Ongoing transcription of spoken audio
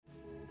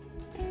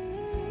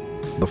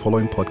The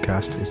following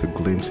podcast is a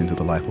glimpse into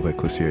the life of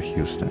Ecclesia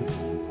Houston.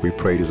 We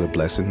pray it is a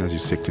blessing as you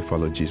seek to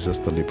follow Jesus,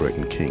 the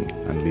liberating King,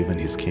 and live in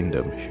His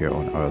kingdom here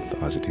on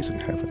earth as it is in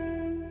heaven.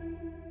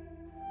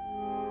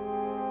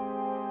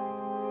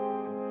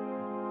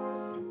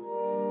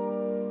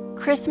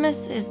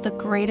 Christmas is the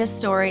greatest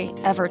story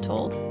ever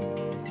told.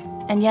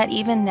 And yet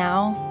even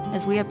now,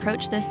 as we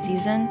approach this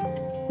season,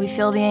 we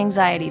feel the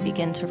anxiety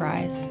begin to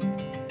rise.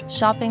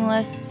 Shopping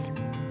lists,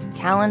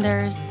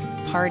 calendars,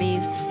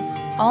 parties,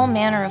 all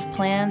manner of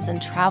plans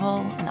and travel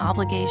and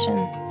obligation.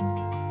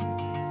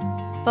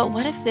 But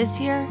what if this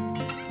year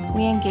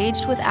we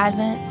engaged with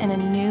Advent in a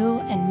new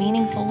and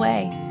meaningful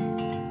way?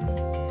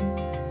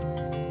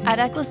 At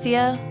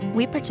Ecclesia,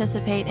 we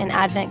participate in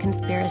Advent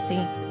Conspiracy,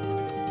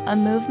 a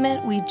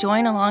movement we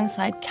join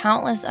alongside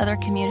countless other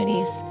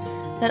communities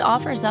that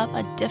offers up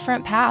a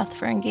different path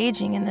for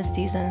engaging in this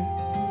season.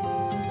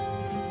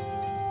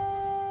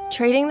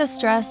 Trading the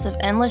stress of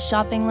endless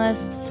shopping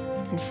lists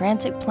and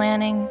frantic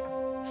planning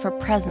for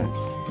presence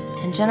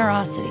and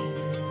generosity.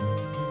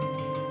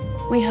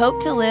 We hope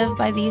to live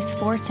by these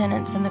 4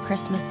 tenets in the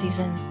Christmas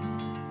season: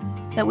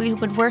 that we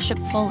would worship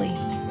fully,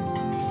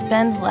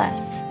 spend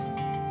less,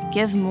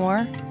 give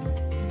more,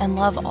 and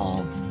love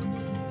all.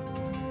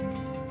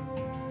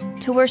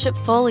 To worship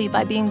fully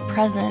by being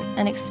present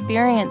and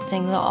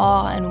experiencing the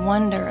awe and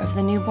wonder of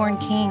the newborn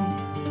King.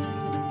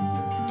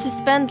 To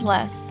spend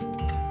less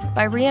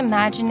by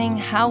reimagining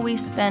how we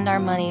spend our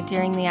money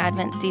during the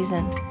Advent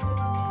season,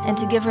 and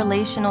to give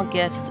relational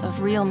gifts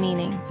of real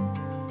meaning.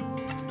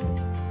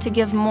 To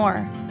give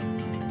more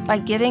by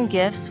giving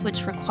gifts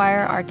which require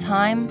our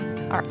time,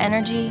 our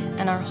energy,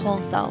 and our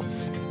whole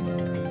selves.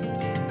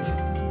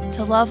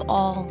 To love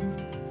all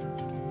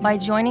by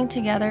joining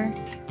together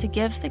to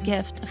give the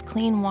gift of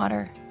clean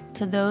water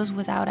to those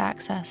without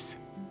access.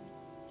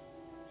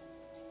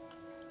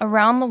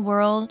 Around the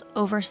world,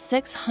 over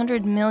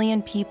 600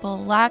 million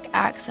people lack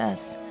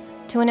access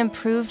to an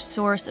improved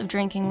source of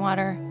drinking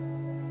water.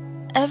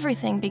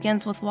 Everything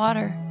begins with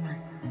water.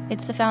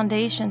 It's the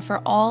foundation for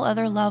all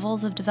other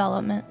levels of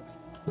development.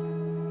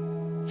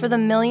 For the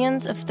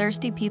millions of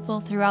thirsty people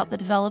throughout the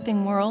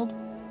developing world,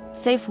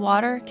 safe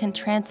water can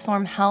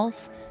transform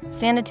health,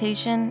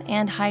 sanitation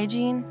and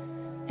hygiene,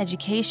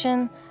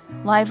 education,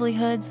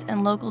 livelihoods,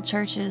 and local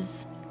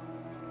churches.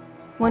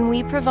 When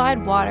we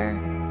provide water,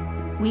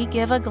 we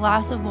give a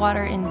glass of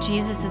water in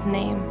Jesus'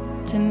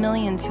 name to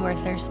millions who are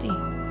thirsty.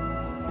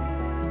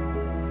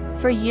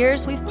 For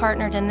years, we've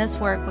partnered in this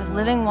work with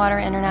Living Water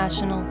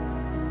International.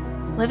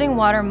 Living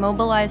Water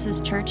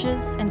mobilizes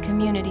churches and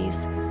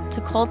communities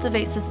to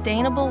cultivate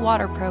sustainable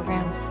water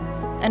programs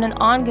and an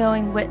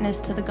ongoing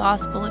witness to the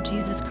gospel of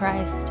Jesus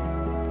Christ.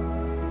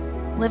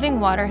 Living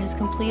Water has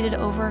completed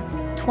over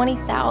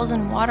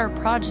 20,000 water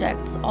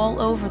projects all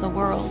over the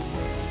world.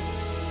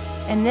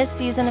 In this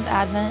season of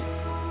Advent,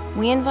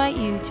 we invite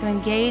you to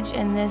engage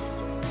in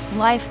this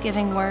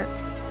life-giving work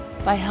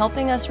by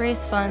helping us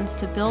raise funds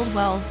to build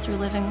wells through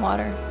Living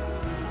Water.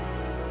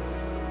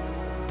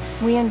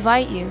 We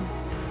invite you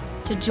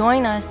to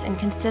join us in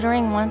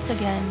considering once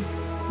again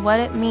what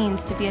it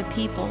means to be a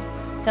people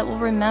that will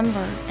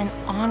remember and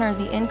honor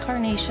the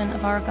incarnation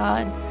of our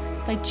God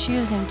by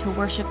choosing to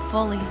worship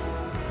fully,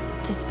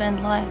 to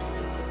spend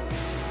less,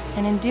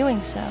 and in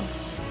doing so,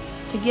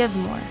 to give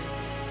more,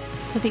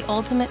 to the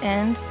ultimate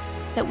end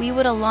that we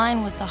would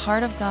align with the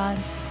heart of God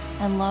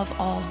and love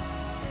all.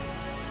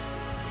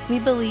 We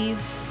believe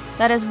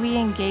that as we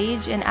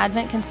engage in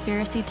Advent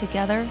Conspiracy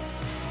together,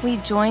 we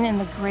join in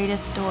the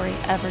greatest story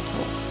ever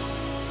told.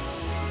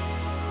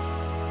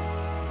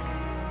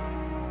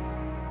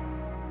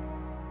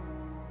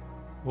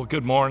 Well,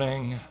 good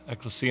morning,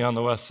 Ecclesia on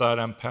the West Side.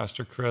 I'm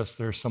Pastor Chris.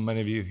 There are so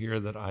many of you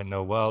here that I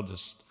know well.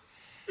 Just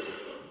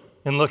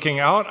in looking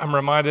out, I'm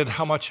reminded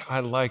how much I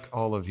like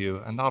all of you,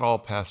 and not all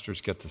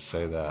pastors get to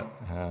say that,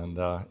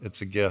 and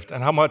it's a gift.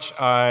 And how much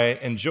I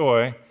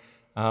enjoy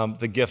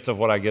the gift of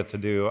what I get to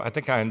do. I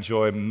think I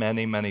enjoy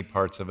many, many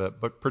parts of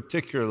it, but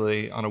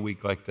particularly on a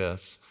week like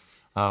this,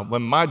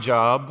 when my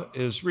job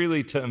is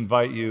really to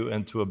invite you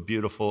into a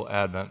beautiful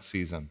Advent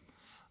season.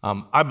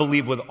 I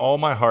believe with all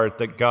my heart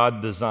that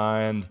God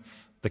designed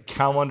the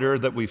calendar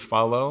that we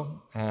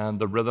follow and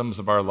the rhythms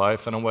of our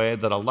life in a way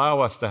that allow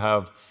us to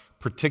have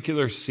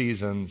particular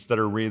seasons that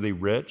are really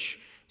rich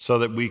so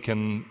that we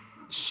can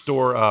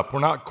store up.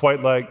 We're not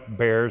quite like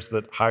bears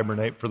that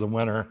hibernate for the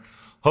winter.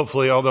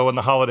 Hopefully, although in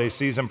the holiday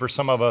season, for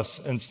some of us,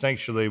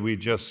 instinctually, we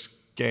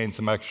just gain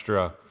some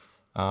extra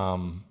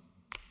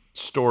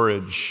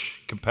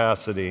storage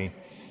capacity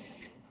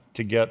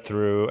to get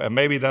through. And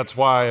maybe that's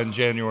why in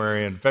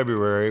January and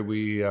February,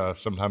 we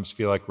sometimes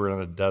feel like we're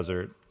in a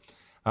desert.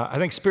 I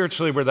think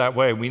spiritually, we're that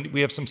way.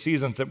 We have some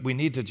seasons that we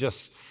need to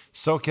just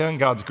soak in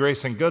God's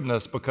grace and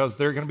goodness because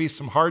there are going to be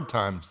some hard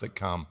times that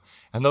come.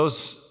 And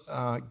those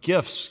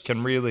gifts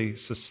can really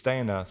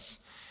sustain us.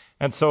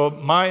 And so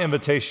my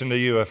invitation to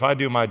you, if I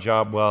do my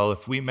job well,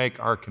 if we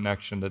make our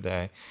connection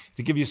today,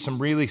 to give you some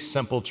really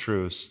simple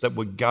truths that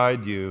would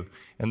guide you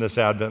in this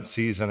Advent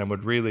season and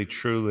would really,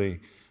 truly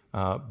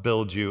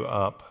build you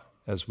up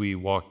as we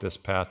walk this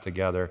path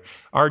together.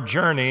 Our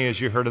journey, as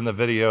you heard in the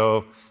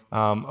video,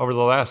 over the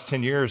last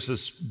 10 years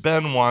has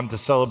been one to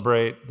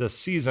celebrate this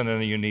season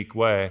in a unique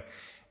way.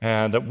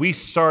 And we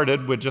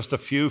started with just a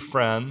few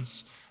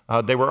friends.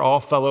 They were all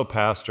fellow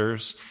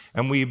pastors.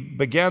 And we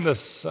began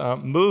this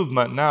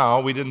movement now.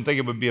 We didn't think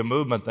it would be a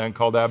movement then,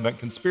 called Advent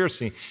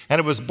Conspiracy. And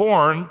it was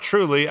born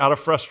truly out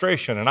of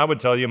frustration. And I would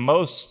tell you,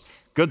 most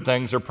good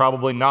things are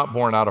probably not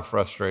born out of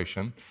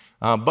frustration.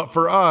 But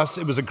for us,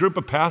 it was a group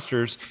of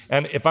pastors.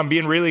 And if I'm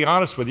being really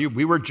honest with you,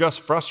 we were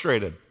just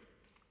frustrated.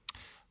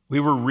 We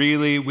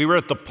were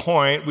at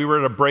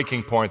a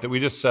breaking point that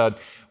we just said,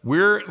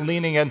 we're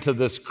leaning into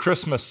this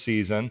Christmas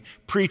season,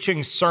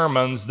 preaching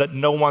sermons that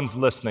no one's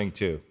listening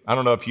to. I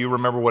don't know if you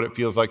remember what it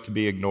feels like to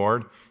be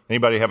ignored.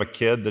 Anybody have a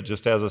kid that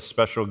just has a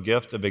special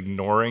gift of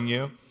ignoring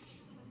you?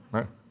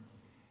 Right?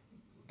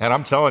 And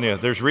I'm telling you,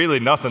 there's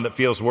really nothing that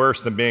feels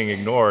worse than being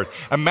ignored.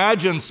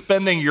 Imagine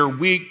spending your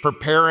week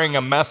preparing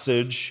a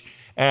message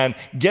and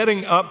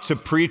getting up to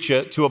preach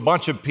it to a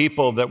bunch of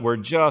people that were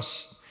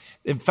just,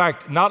 in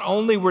fact, not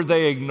only were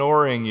they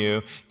ignoring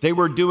you, they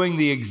were doing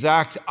the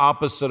exact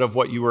opposite of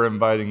what you were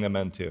inviting them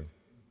into.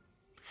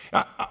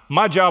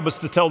 My job was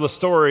to tell the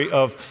story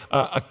of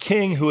a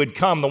king who had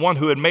come, the one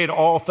who had made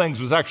all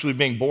things was actually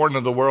being born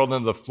into the world,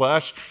 into the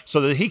flesh,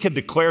 so that he could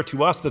declare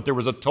to us that there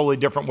was a totally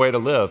different way to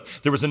live.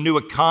 There was a new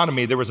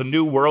economy, there was a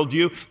new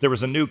worldview, there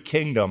was a new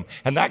kingdom.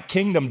 And that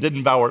kingdom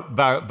didn't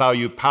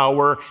value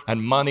power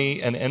and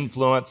money and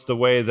influence the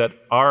way that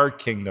our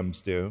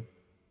kingdoms do.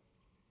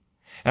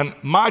 And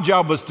my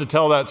job was to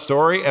tell that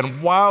story,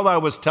 and while I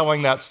was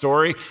telling that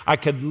story, I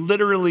could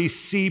literally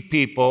see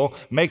people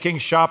making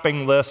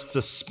shopping lists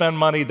to spend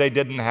money they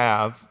didn't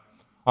have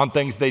on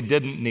things they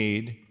didn't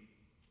need,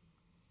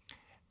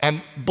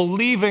 and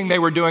believing they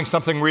were doing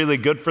something really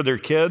good for their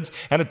kids.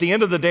 And at the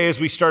end of the day, as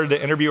we started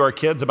to interview our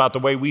kids about the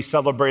way we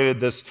celebrated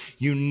this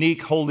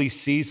unique holy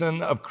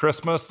season of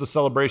Christmas, the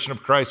celebration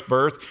of Christ's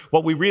birth,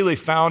 what we really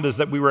found is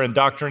that we were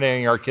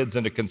indoctrinating our kids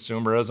into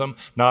consumerism,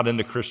 not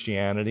into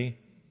Christianity.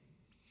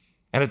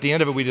 And at the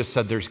end of it, we just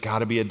said, there's got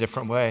to be a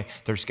different way.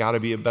 There's got to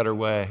be a better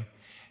way.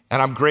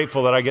 And I'm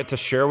grateful that I get to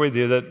share with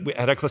you that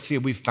at Ecclesia,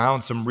 we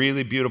found some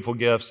really beautiful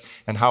gifts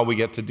and how we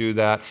get to do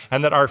that.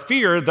 And that our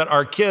fear that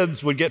our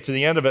kids would get to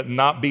the end of it and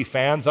not be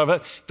fans of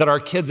it, that our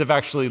kids have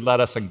actually led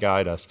us and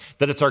guide us.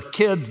 That it's our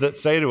kids that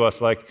say to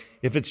us, like,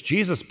 if it's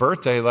Jesus'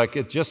 birthday, like,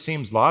 it just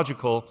seems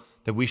logical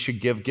that we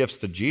should give gifts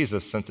to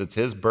Jesus since it's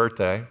his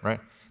birthday, right?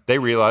 They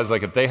realized,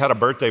 like, if they had a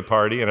birthday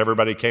party and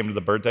everybody came to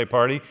the birthday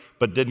party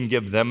but didn't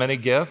give them any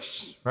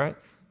gifts, right,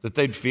 that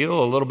they'd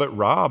feel a little bit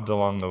robbed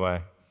along the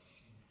way.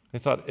 They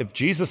thought, if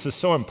Jesus is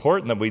so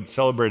important that we'd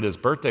celebrate his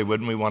birthday,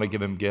 wouldn't we want to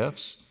give him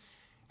gifts?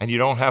 And you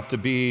don't have to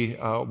be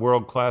a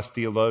world-class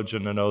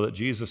theologian to know that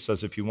Jesus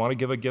says, if you want to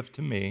give a gift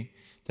to me,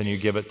 then you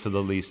give it to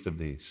the least of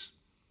these.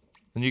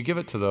 And you give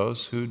it to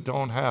those who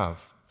don't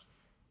have.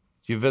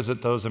 You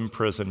visit those in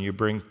prison. You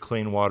bring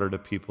clean water to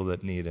people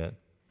that need it.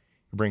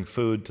 Bring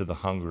food to the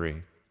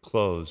hungry,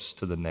 clothes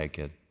to the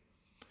naked.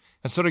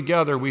 And so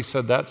together we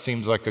said that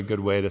seems like a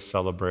good way to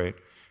celebrate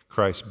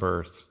Christ's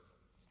birth.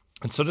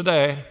 And so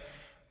today,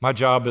 my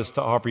job is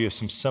to offer you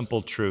some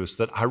simple truths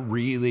that I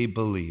really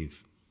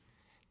believe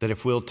that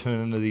if we'll tune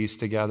into these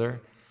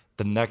together,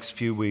 the next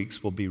few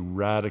weeks will be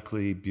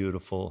radically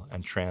beautiful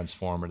and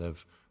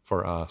transformative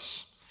for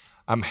us.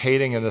 I'm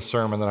hating in this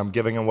sermon that I'm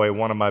giving away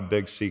one of my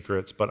big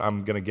secrets, but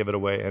I'm going to give it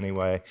away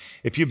anyway.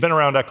 If you've been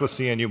around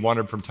Ecclesia and you've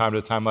wondered from time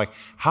to time, like,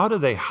 how do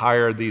they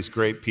hire these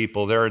great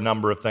people? There are a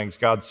number of things.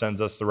 God sends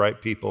us the right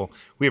people.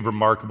 We have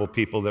remarkable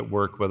people that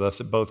work with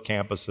us at both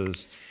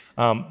campuses.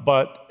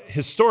 But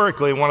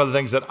historically, one of the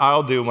things that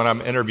I'll do when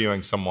I'm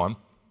interviewing someone,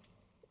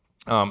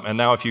 and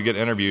now if you get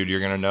interviewed,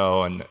 you're going to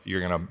know and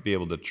you're going to be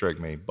able to trick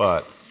me,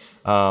 but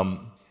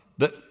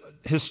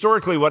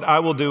historically, what I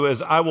will do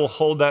is I will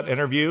hold that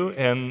interview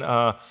in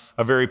a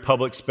very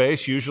public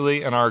space,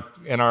 usually in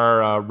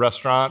our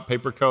restaurant,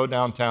 Paper Co.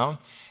 downtown.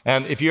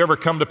 And if you ever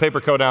come to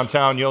Paper Co.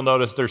 downtown, you'll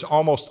notice there's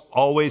almost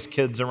always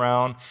kids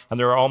around, and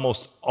there are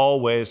almost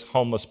always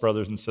homeless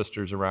brothers and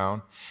sisters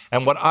around.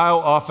 And what I'll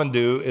often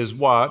do is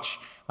watch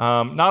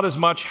not as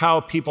much how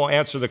people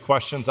answer the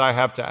questions I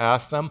have to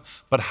ask them,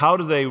 but how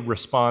do they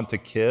respond to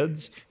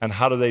kids and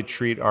how do they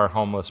treat our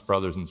homeless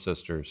brothers and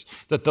sisters?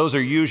 That those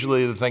are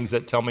usually the things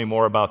that tell me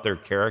more about their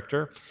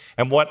character.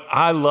 And what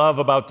I love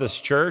about this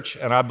church,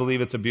 and I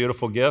believe it's a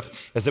beautiful gift,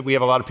 is that we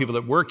have a lot of people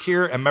that work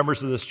here and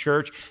members of this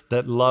church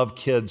that love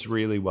kids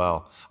really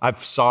well. I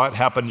saw it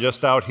happen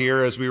just out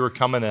here as we were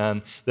coming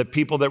in, that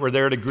people that were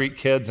there to greet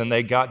kids and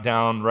they got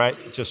down right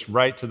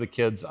to the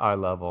kids' eye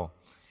level.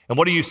 And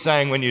what are you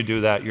saying when you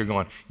do that? You're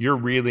going, you're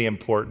really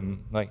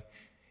important. Like,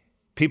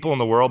 people in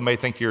the world may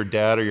think your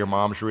dad or your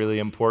mom's really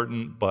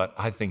important, but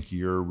I think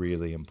you're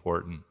really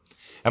important.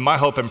 And my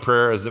hope and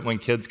prayer is that when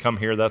kids come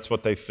here, that's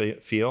what they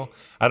feel.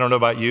 I don't know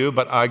about you,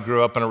 but I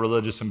grew up in a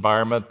religious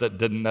environment that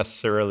didn't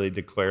necessarily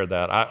declare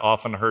that. I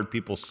often heard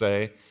people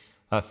say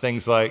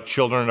things like,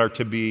 children are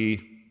to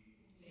be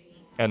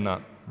and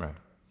not, right.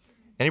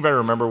 Anybody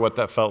remember what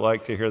that felt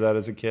like to hear that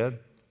as a kid?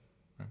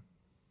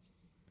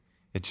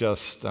 It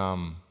just,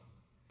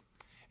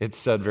 it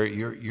said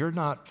you're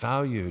not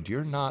valued,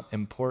 you're not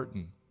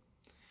important.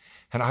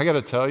 And I got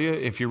to tell you,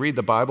 if you read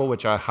the Bible,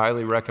 which I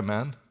highly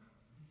recommend,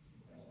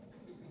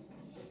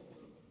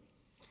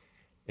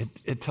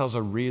 it tells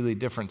a really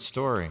different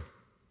story.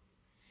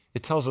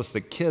 It tells us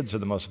that kids are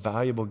the most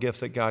valuable gift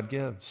that God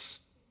gives.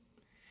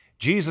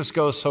 Jesus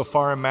goes so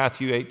far in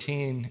Matthew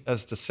 18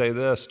 as to say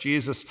this.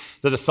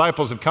 The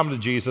disciples have come to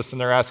Jesus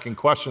and they're asking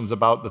questions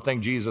about the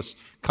thing Jesus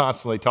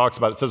constantly talks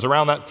about. It says,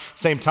 around that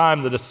same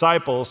time, the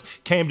disciples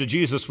came to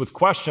Jesus with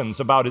questions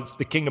about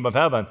the kingdom of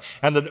heaven.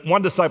 And the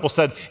one disciple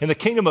said, in the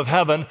kingdom of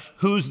heaven,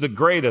 who's the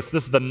greatest?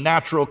 This is the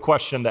natural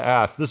question to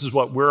ask. This is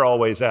what we're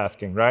always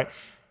asking, right?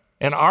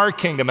 In our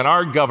kingdom, in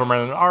our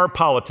government, in our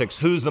politics,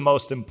 who's the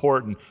most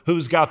important?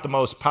 Who's got the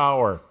most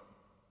power?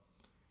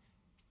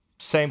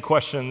 Same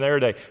question in their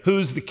day.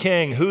 Who's the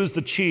king? Who's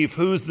the chief?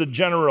 Who's the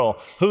general?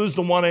 Who's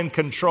the one in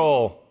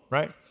control,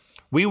 right?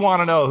 We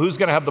want to know who's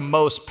going to have the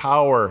most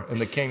power in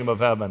the kingdom of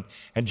heaven.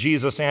 And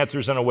Jesus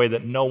answers in a way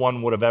that no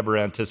one would have ever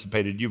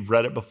anticipated. You've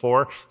read it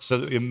before,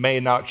 so it may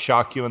not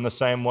shock you in the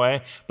same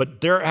way.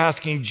 But they're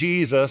asking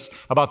Jesus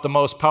about the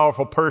most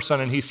powerful person,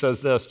 and he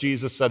says this.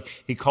 Jesus said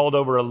he called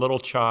over a little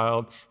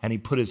child, and he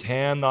put his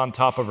hand on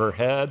top of her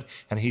head,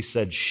 and he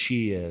said,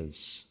 she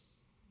is.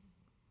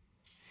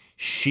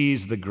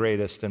 She's the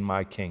greatest in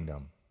my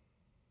kingdom.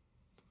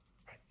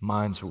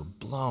 Minds were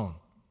blown.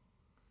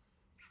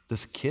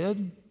 This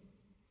kid,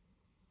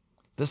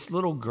 this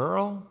little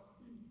girl,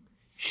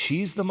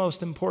 she's the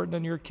most important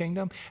in your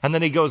kingdom? And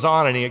then he goes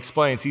on and he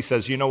explains. He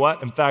says, you know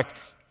what? In fact,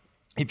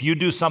 if you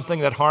do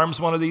something that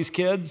harms one of these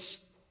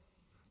kids,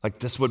 like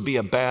this would be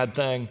a bad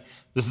thing.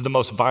 This is the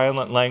most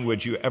violent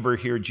language you ever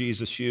hear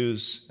Jesus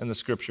use in the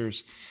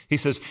scriptures. He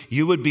says,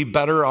 you would be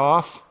better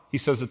off, he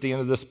says at the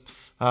end of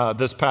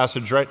this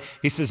passage, right?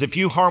 He says, if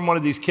you harm one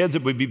of these kids,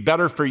 it would be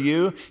better for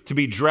you to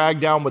be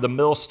dragged down with a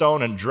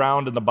millstone and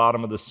drowned in the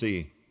bottom of the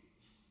sea.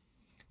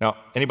 Now,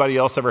 anybody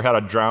else ever had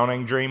a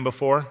drowning dream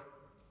before?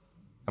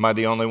 Am I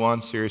the only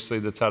one, seriously,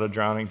 that's had a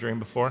drowning dream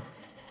before?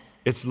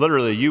 It's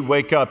literally, you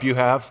wake up,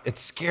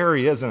 it's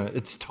scary, isn't it?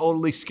 It's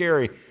totally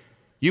scary.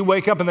 You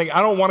wake up and think,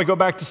 I don't want to go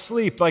back to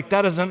sleep. Like,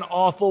 that is an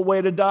awful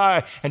way to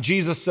die. And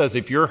Jesus says,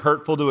 if you're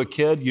hurtful to a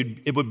kid,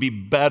 it would be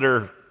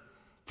better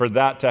for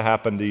that to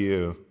happen to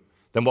you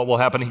than what will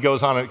happen. He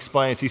goes on and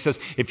explains. He says,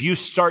 if you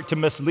start to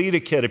mislead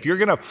a kid, if you're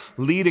going to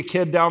lead a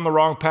kid down the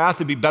wrong path,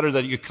 it'd be better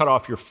that you cut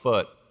off your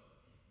foot.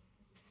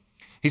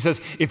 He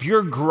says, if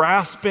you're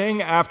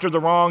grasping after the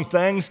wrong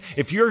things,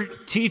 if you're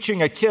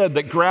teaching a kid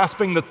that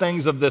grasping the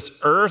things of this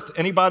earth,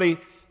 anybody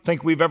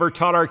think we've ever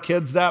taught our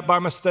kids that by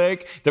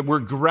mistake? That we're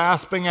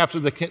grasping after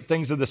the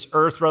things of this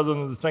earth rather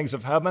than the things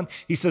of heaven?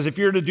 He says, if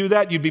you're to do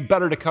that, you'd be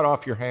better to cut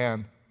off your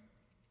hand.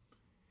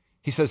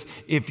 He says,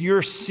 if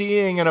you're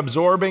seeing and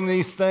absorbing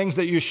these things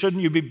that you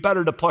shouldn't, you'd be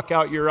better to pluck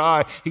out your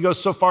eye. He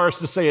goes so far as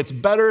to say, it's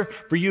better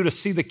for you to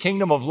see the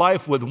kingdom of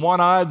life with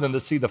one eye than to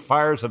see the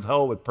fires of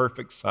hell with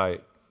perfect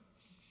sight.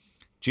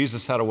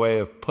 Jesus had a way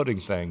of putting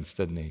things,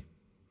 didn't he?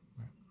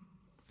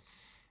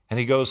 And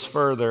he goes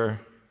further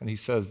and he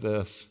says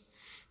this.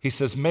 He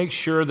says, make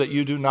sure that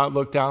you do not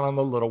look down on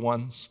the little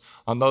ones,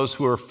 on those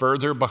who are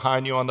further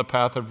behind you on the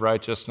path of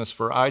righteousness.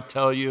 For I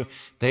tell you,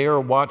 they are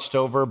watched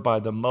over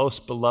by the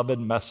most beloved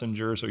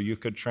messengers, or you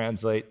could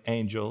translate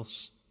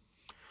angels,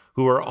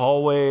 who are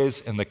always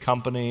in the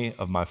company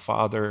of my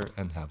Father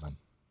in heaven.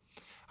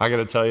 I got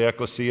to tell you,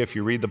 Ecclesia, if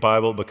you read the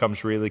Bible, it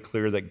becomes really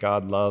clear that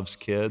God loves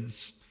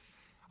kids.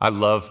 I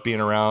love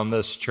being around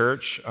this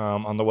church.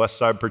 On the west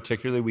side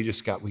particularly, we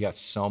got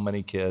so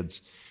many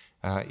kids.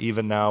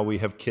 Even now we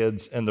have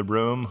kids in the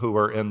room who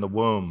are in the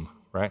womb,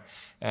 right?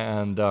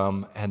 And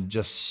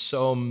just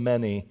so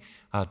many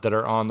that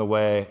are on the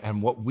way.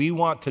 And what we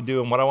want to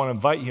do and what I want to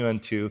invite you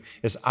into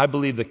is, I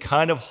believe, the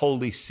kind of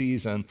holy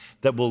season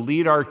that will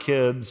lead our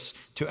kids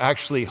to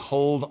actually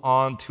hold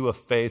on to a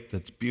faith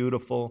that's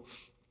beautiful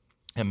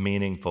and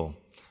meaningful.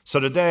 So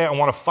today, I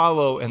want to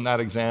follow in that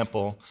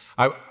example.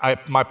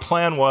 My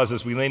plan was,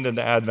 as we leaned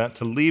into Advent,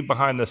 to leave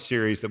behind this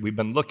series that we've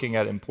been looking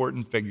at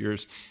important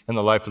figures in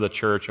the life of the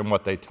church and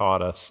what they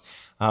taught us.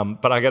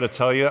 But I got to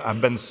tell you, I've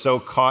been so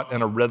caught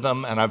in a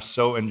rhythm and I've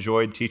so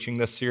enjoyed teaching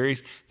this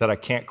series that I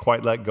can't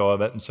quite let go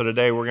of it. And so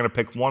today, we're going to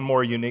pick one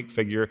more unique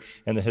figure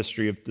in the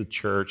history of the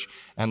church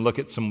and look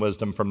at some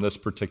wisdom from this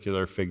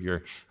particular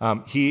figure.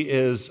 He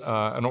is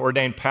an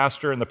ordained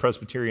pastor in the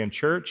Presbyterian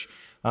Church.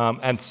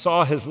 And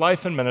saw his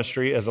life and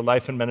ministry as a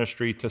life and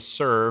ministry to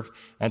serve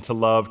and to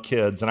love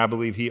kids. And I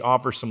believe he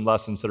offers some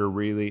lessons that are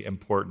really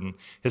important.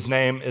 His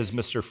name is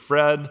Mr.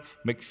 Fred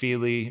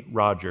McFeely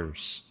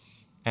Rogers.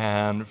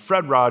 And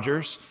Fred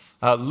Rogers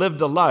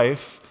lived a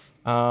life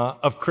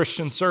of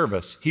Christian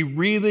service. He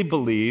really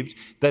believed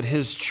that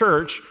his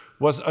church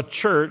was a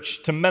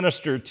church to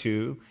minister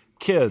to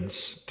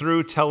kids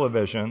through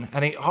television,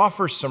 and he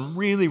offers some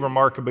really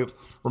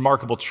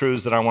remarkable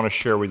truths that I want to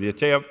share with you.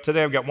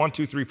 Today I've got 1,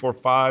 2, 3, 4,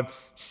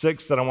 5,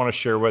 6 that I want to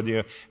share with you,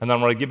 and then I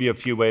want to give you a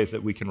few ways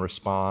that we can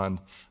respond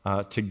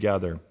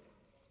together.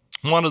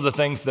 One of the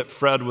things that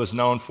Fred was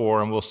known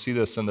for, and we'll see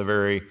this in the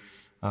very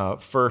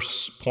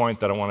first point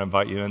that I want to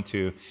invite you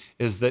into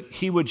is that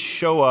he would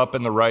show up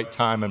in the right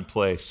time and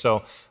place.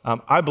 So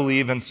I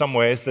believe in some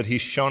ways that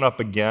he's shown up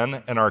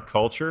again in our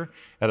culture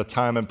at a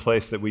time and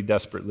place that we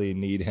desperately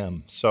need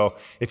him. So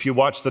if you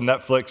watch the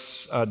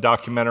Netflix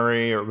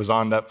documentary, or it was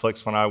on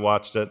Netflix when I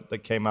watched it, that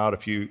came out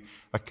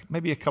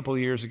maybe a couple of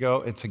years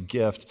ago, it's a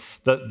gift.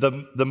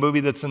 The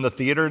movie that's in the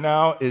theater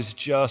now is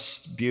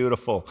just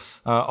beautiful.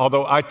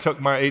 Although I took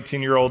my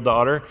 18-year-old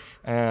daughter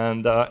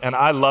and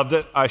I loved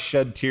it. I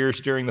shed tears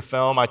during the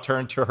film. I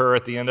turned to her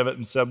at the end of it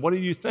and said, "What do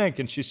you think?"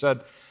 And she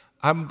said,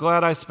 "I'm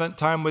glad I spent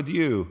time with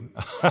you."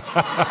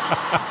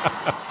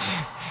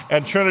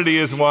 And Trinity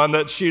is one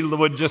that she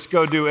would just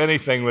go do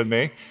anything with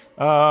me.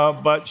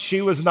 But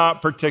she was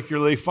not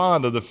particularly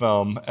fond of the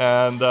film.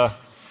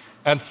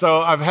 And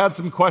so I've had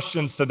some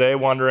questions today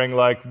wondering,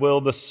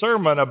 will the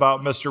sermon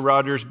about Mr.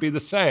 Rogers be the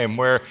same?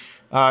 Where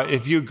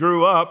if you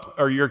grew up,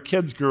 or your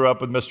kids grew up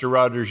with Mr.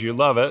 Rogers, you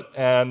love it.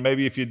 And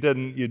maybe if you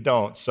didn't, you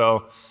don't.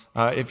 So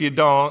if you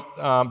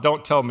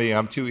don't tell me.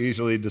 I'm too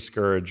easily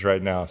discouraged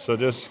right now. So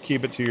just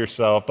keep it to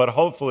yourself. But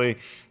hopefully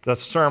the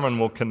sermon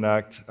will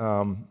connect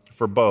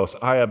for both.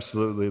 I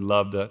absolutely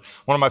loved it.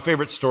 One of my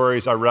favorite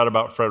stories I read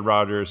about Fred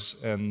Rogers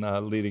and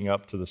leading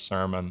up to the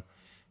sermon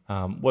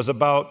was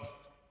about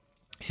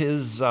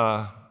his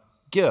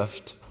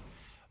gift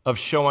of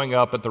showing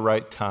up at the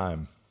right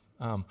time.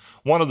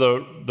 One of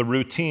the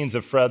routines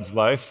of Fred's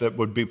life that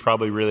would be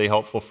probably really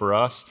helpful for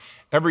us,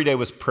 every day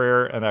was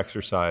prayer and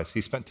exercise.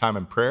 He spent time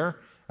in prayer,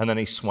 and then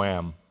he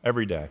swam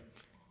every day.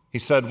 He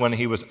said when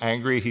he was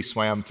angry, he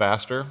swam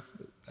faster.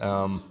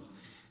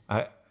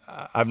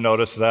 I've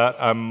noticed that.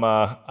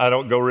 I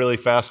don't go really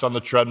fast on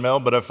the treadmill,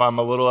 but if I'm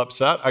a little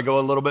upset, I go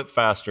a little bit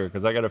faster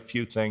because I got a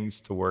few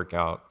things to work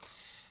out.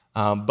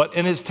 But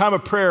in his time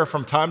of prayer,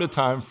 from time to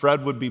time,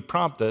 Fred would be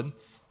prompted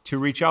to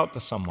reach out to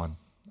someone.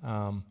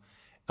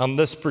 On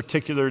this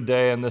particular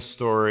day in this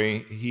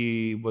story,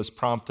 he was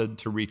prompted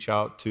to reach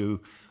out to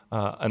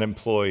an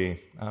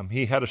employee.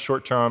 He had a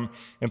short-term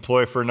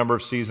employee for a number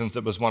of seasons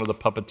that was one of the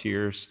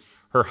puppeteers.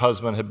 Her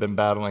husband had been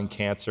battling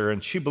cancer,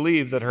 and she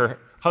believed that her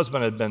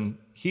husband had been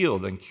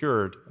healed and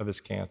cured of his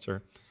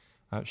cancer.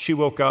 She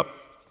woke up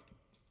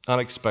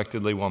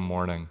unexpectedly one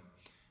morning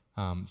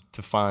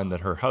to find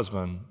that her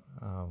husband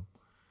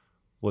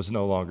was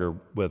no longer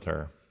with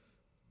her.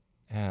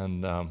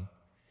 And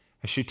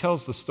as she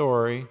tells the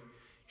story,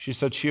 she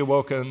said she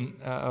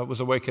was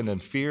awakened in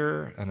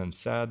fear and in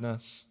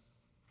sadness,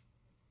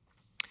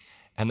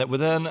 and that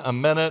within a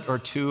minute or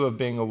two of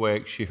being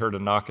awake, she heard a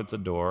knock at the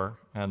door,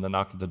 and the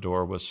knock at the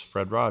door was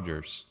Fred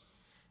Rogers.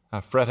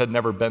 Fred had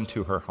never been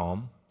to her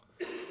home,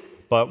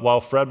 but while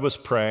Fred was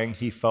praying,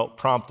 he felt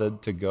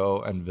prompted to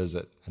go and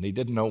visit, and he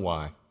didn't know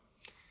why.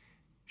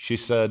 She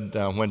said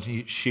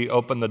when she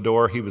opened the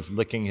door, he was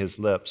licking his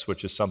lips,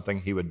 which is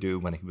something he would do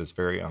when he was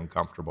very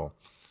uncomfortable.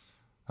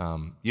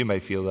 You may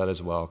feel that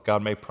as well.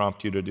 God may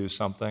prompt you to do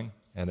something,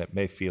 and it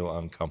may feel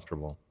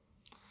uncomfortable.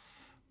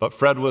 But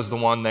Fred was the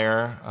one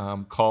there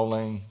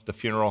calling the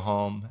funeral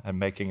home and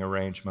making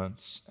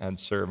arrangements and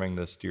serving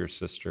this dear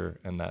sister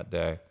in that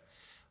day.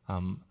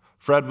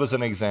 Fred was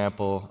an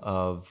example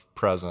of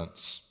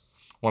presence.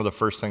 One of the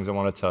first things I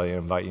want to tell you,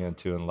 invite you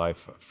into in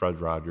life,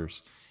 Fred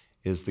Rogers,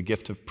 is the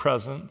gift of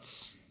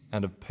presence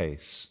and of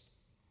pace.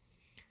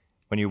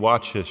 When you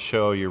watch his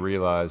show, you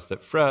realize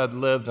that Fred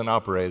lived and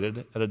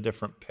operated at a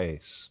different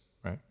pace,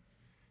 right?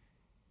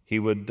 He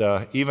would,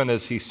 even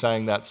as he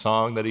sang that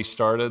song that he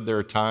started, there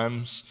are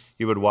times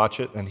he would watch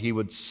it and he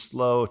would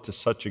slow to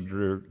such a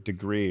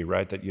degree,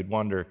 right, that you'd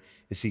wonder,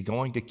 is he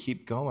going to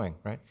keep going,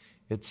 right?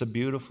 It's a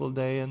beautiful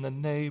day in the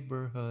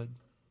neighborhood,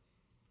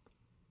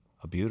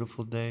 a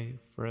beautiful day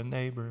for a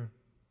neighbor.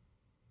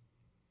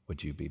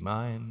 Would you be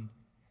mine?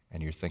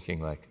 And you're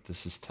thinking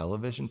this is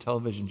television?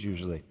 Television's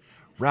usually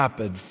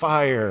rapid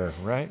fire,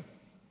 right?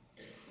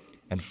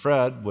 And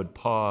Fred would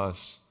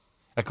pause.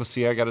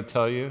 Ecclesia, I got to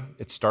tell you,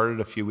 it started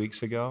a few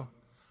weeks ago.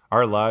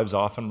 Our lives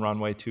often run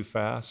way too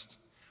fast,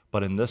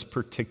 but in this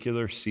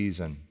particular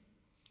season,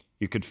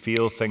 you could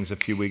feel things a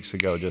few weeks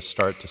ago just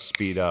start to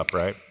speed up,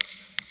 right?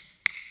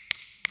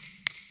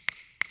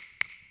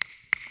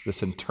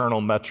 This internal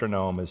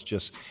metronome is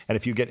just, and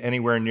if you get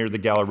anywhere near the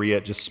Galleria,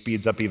 it just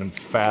speeds up even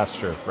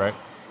faster, right?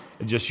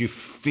 You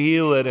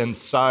feel it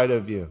inside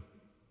of you.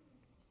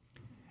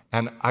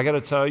 And I got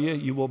to tell you,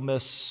 you will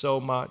miss so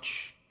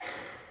much.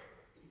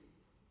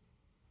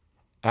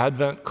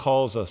 Advent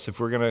calls us, if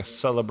we're going to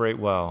celebrate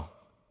well,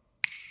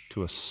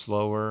 to a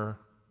slower,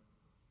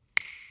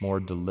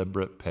 more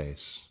deliberate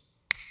pace.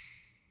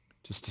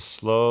 Just to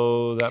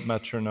slow that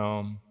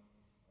metronome,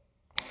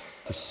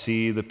 to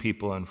see the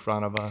people in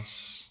front of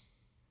us.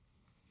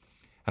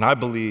 And I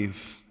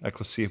believe,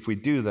 Ecclesia, if we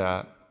do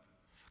that,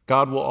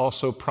 God will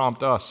also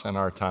prompt us in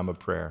our time of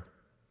prayer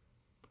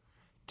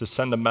to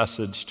send a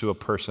message to a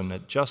person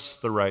at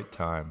just the right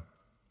time.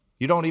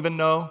 You don't even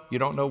know. You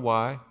don't know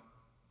why.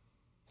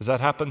 Has that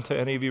happened to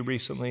any of you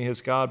recently? Has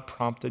God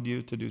prompted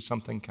you to do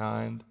something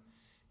kind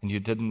and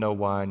you didn't know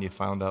why and you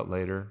found out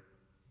later?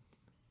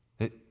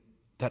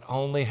 That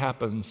only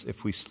happens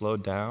if we slow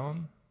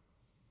down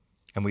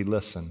and we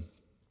listen.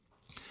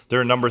 There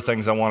are a number of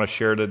things I want to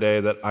share today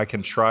that I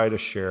can try to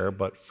share,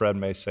 but Fred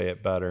may say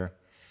it better.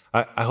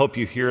 I hope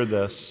you hear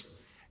this.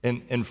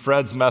 In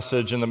Fred's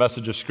message, in the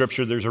message of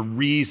Scripture, there's a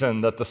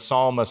reason that the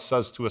psalmist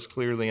says to us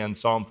clearly in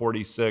Psalm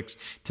 46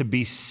 to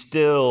be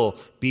still,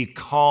 be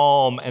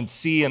calm, and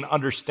see and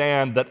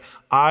understand that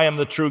I am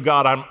the true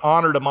God. I'm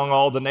honored among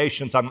all the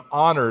nations. I'm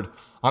honored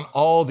on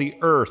all the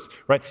earth,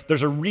 right?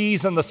 There's a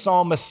reason the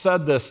psalmist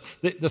said this.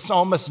 The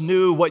psalmist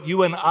knew what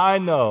you and I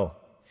know,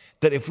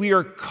 that if we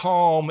are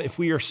calm, if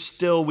we are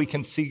still, we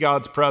can see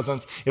God's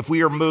presence. If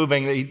we are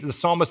moving, the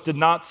psalmist did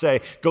not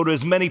say, go to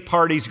as many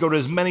parties, go to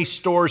as many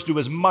stores, do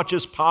as much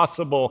as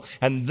possible,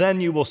 and then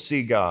you will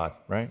see God,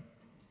 right?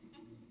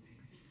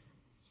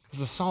 Because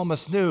the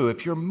psalmist knew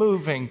if you're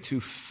moving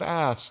too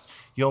fast,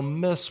 you'll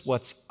miss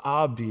what's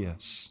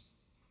obvious.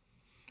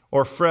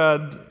 Or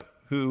Fred,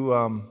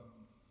 who,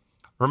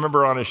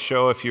 remember on his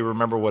show, if you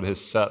remember what his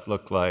set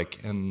looked like,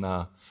 and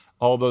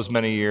all those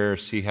many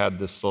years, he had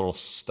this little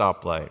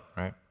stoplight,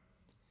 right?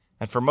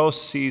 And for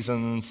most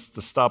seasons,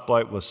 the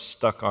stoplight was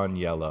stuck on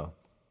yellow.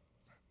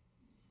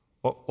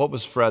 What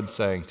was Fred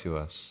saying to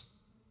us?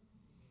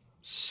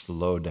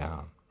 Slow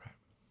down. Right?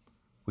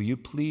 Will you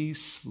please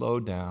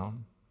slow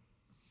down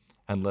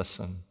and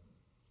listen?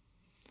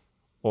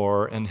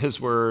 Or in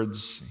his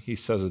words, he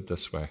says it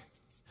this way.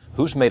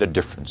 Who's made a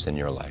difference in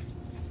your life?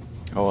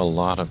 Oh, a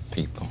lot of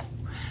people.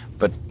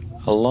 But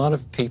a lot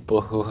of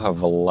people who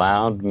have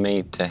allowed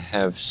me to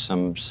have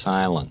some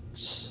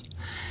silence.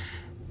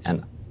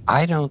 And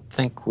I don't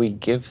think we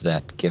give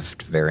that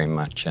gift very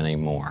much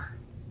anymore.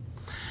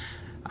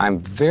 I'm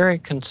very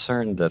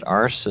concerned that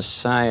our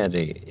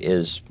society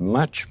is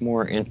much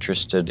more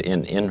interested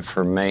in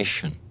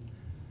information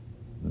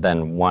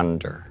than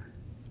wonder,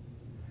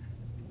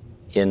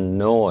 in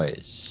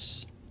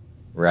noise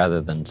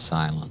rather than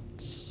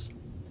silence.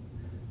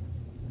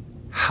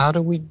 How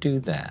do we do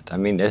that? I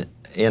mean,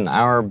 in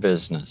our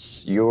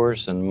business,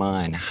 yours and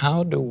mine,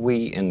 how do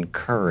we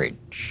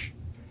encourage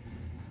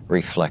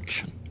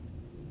reflection?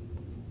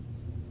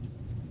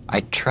 I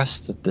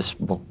trust that this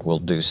book will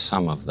do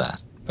some of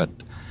that, but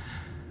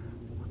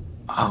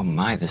oh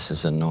my, this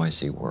is a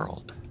noisy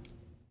world.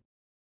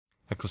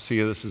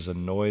 Ecclesia, this is a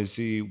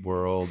noisy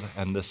world,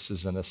 and this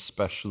is an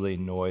especially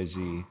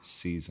noisy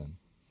season.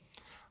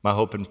 My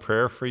hope and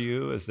prayer for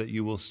you is that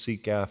you will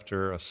seek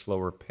after a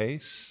slower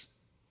pace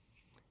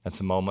and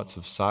some moments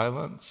of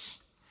silence.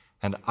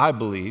 And I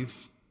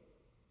believe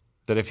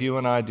that if you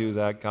and I do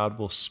that, God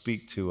will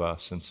speak to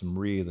us in some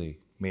really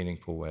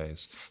meaningful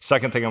ways.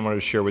 Second thing I wanted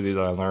to share with you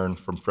that I learned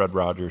from Fred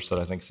Rogers that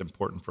I think is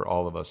important for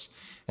all of us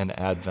in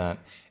Advent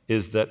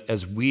is that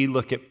as we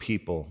look at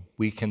people,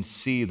 we can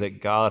see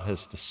that God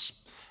has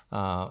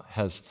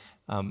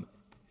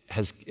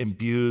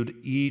imbued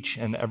each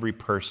and every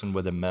person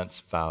with immense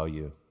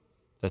value,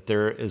 that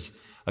there is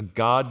a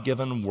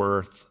God-given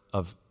worth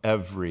of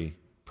every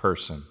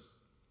person.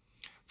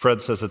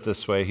 Fred says it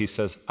this way. He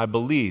says, I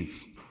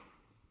believe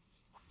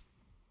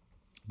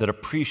that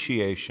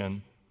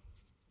appreciation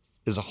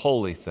is a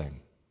holy thing.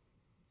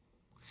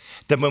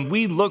 That when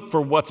we look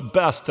for what's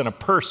best in a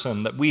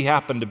person that we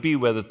happen to be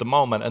with at the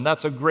moment, and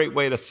that's a great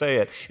way to say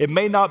it, it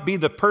may not be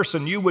the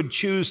person you would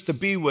choose to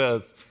be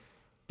with,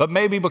 but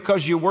maybe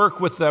because you work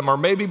with them, or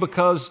maybe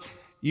because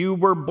you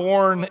were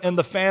born in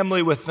the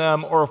family with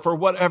them, or for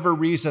whatever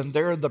reason,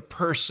 they're the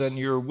person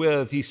you're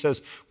with. He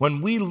says,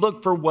 when we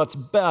look for what's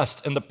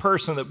best in the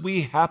person that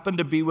we happen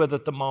to be with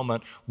at the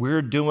moment,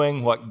 we're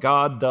doing what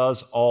God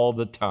does all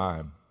the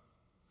time.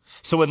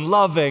 So in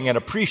loving and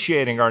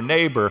appreciating our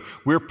neighbor,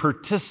 we're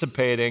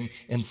participating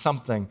in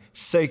something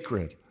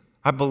sacred.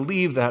 I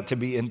believe that to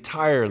be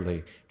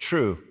entirely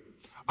true.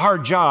 Our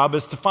job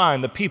is to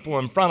find the people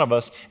in front of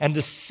us and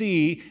to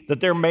see that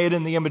they're made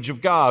in the image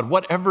of God,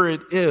 whatever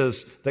it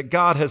is that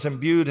God has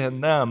imbued in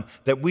them,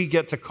 that we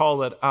get to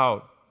call it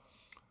out.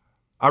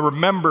 I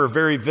remember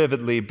very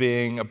vividly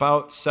being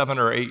about 7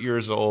 or 8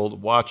 years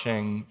old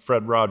watching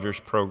Fred Rogers'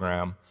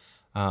 program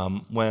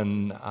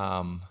when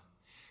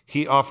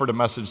he offered a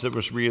message that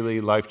was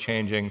really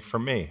life-changing for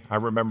me. I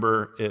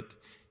remember it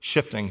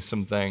shifting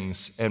some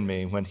things in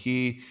me when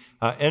he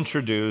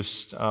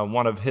introduced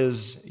one of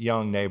his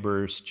young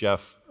neighbors,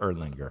 Jeff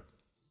Erlinger.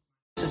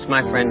 This is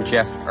my friend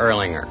Jeff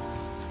Erlinger.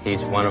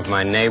 He's one of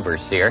my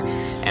neighbors here,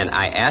 and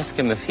I asked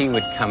him if he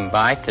would come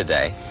by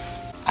today.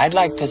 I'd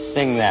like to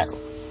sing that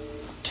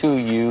to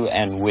you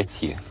and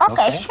with you.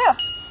 Okay, sure.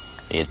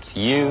 It's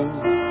you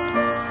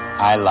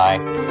I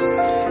like.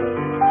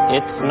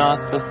 It's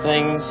not the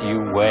things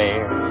you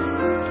wear.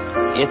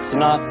 It's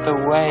not the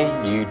way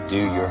you do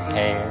your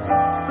hair.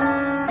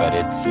 But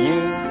it's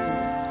you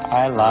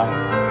I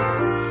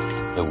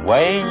like. The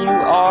way you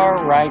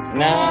are right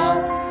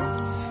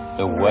now.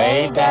 The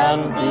way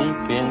down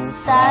deep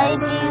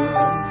inside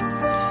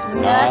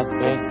you. Not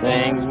the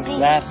things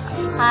that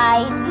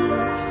I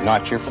do.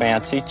 Not your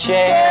fancy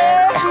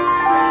chair.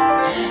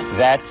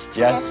 That's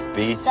just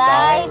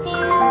beside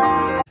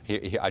you.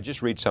 I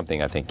just read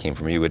something I think came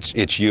from you.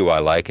 It's you I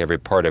like, every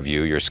part of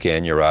you, your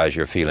skin, your eyes,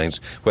 your feelings.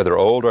 Whether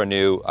old or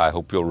new, I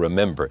hope you'll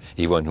remember,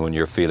 even when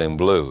you're feeling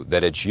blue,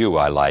 that it's you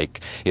I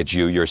like. It's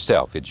you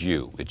yourself. It's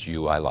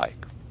you I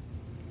like.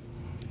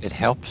 It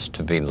helps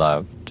to be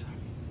loved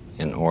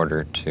in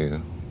order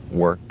to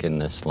work in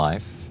this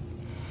life.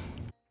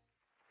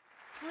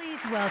 Please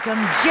welcome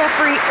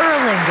Jeffrey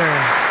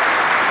Erlanger.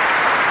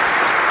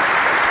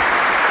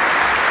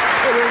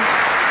 It is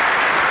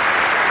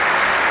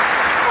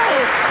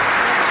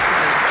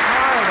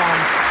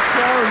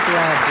so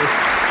glad to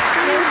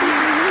see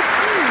you.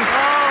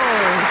 Oh,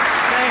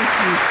 thank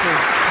you for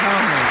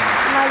coming.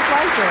 My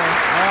pleasure.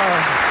 Oh.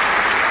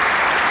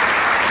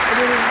 It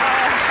is,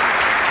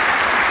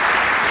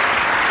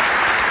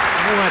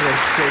 what a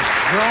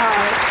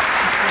surprise.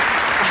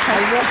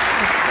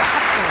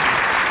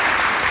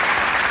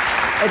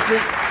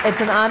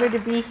 It's an honor to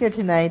be here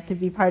tonight, to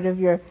be part of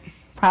your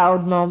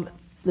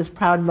this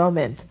proud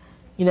moment.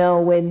 You know,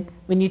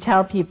 when you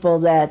tell people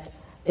that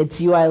it's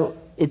you I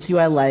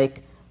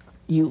like,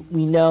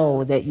 we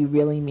know that you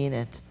really mean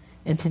it.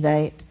 And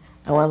tonight,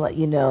 I want to let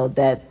you know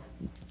that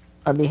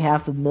on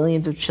behalf of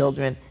millions of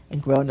children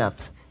and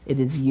grown-ups, it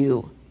is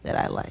you that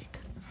I like.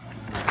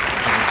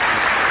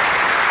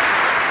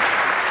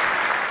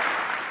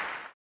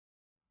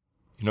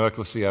 You know,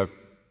 Ecclesia, I've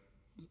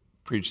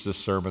preached this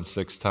sermon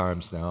 6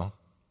 times now.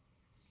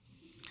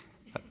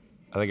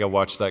 I think I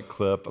watched that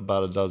clip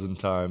about a dozen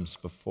times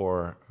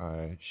before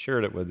I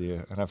shared it with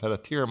you, and I've had a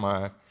tear in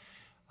my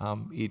eye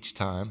each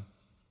time.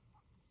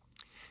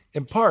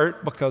 In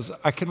part because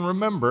I can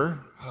remember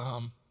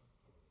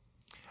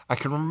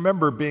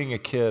being a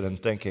kid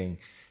and thinking,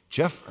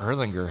 Jeff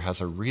Erlanger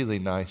has a really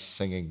nice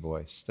singing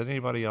voice. Did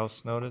anybody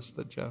else notice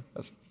that Jeff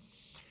has?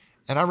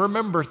 And I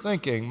remember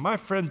thinking, my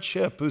friend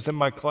Chip, who's in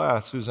my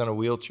class, who's in a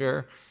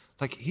wheelchair,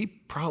 like he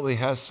probably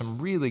has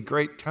some really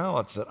great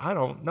talents that I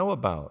don't know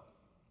about.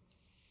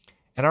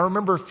 And I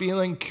remember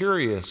feeling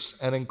curious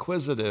and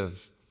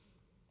inquisitive.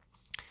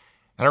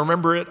 And I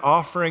remember it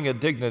offering a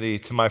dignity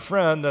to my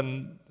friend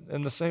and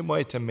in the same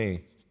way to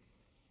me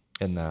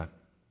in that.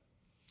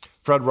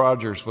 Fred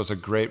Rogers was a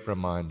great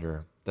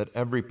reminder that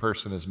every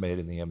person is made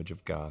in the image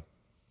of God.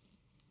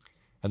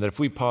 And that if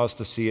we pause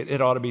to see it, it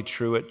ought to be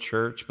true at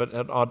church, but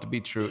it ought to be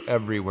true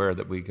everywhere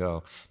that we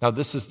go. Now,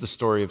 this is the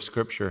story of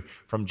Scripture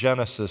from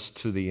Genesis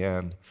to the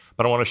end.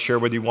 But I want to share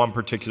with you one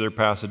particular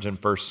passage in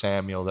 1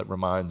 Samuel that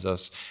reminds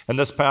us. And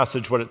this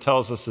passage, what it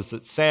tells us is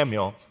that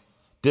Samuel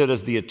did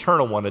as the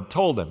Eternal One had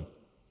told him.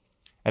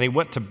 And he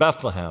went to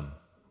Bethlehem.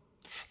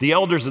 The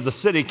elders of the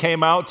city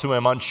came out to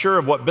him, unsure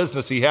of what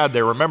business he had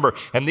there. Remember,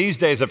 in these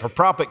days, if a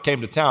prophet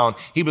came to town,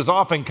 he was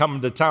often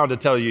coming to town to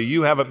tell you,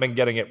 you haven't been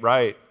getting it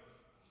right.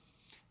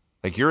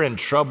 Like, you're in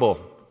trouble.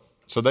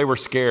 So they were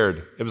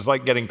scared. It was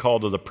like getting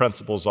called to the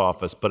principal's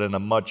office, but in a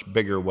much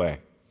bigger way.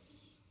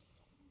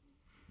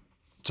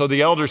 So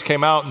the elders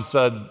came out and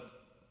said,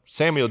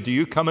 Samuel, do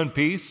you come in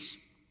peace?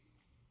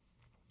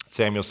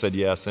 Samuel said,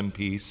 yes, in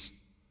peace.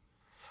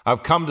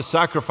 I've come to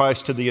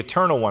sacrifice to the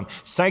Eternal One.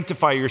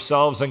 Sanctify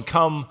yourselves and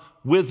come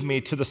with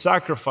me to the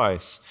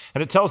sacrifice.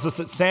 And it tells us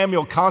that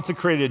Samuel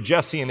consecrated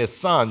Jesse and his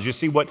sons. You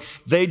see, what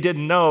they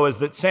didn't know is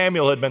that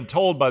Samuel had been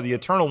told by the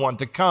Eternal One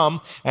to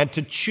come and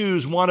to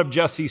choose one of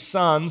Jesse's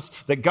sons,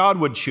 that God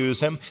would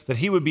choose him, that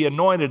he would be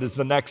anointed as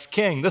the next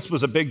king. This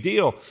was a big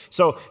deal.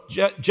 So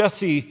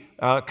Jesse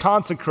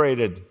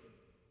consecrated.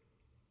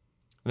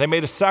 They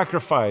made a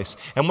sacrifice.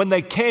 And when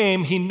they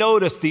came, he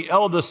noticed the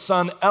eldest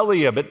son,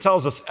 Eliab. It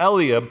tells us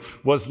Eliab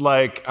was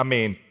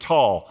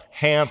tall,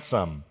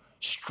 handsome,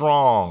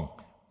 strong,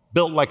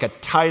 built like a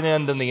tight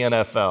end in the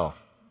NFL.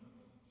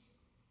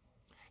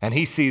 And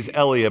he sees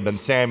Eliab, and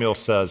Samuel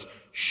says,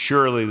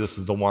 surely this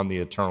is the one the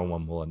Eternal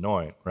One will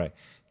anoint, right?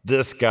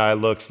 This guy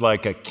looks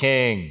like a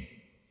king.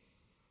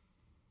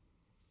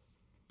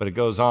 But it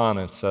goes on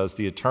and says,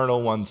 the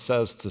Eternal One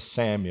says to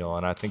Samuel,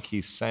 and I think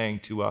he's saying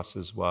to us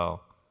as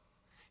well,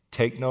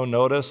 take no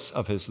notice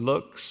of his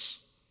looks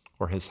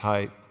or his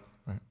height.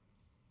 Right?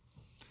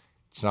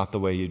 It's not the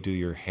way you do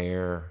your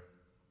hair.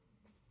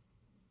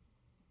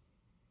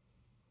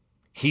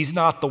 He's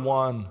not the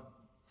one.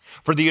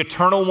 For the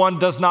Eternal One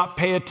does not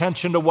pay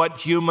attention to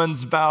what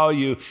humans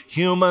value.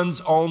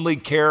 Humans only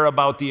care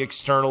about the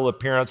external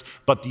appearance,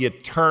 but the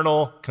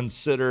Eternal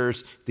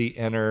considers the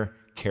inner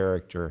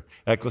character.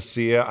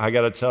 Ecclesia, I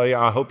got to tell you,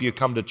 I hope you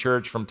come to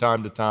church from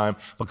time to time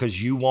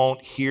because you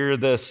won't hear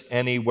this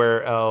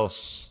anywhere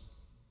else.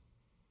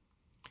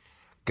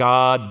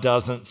 God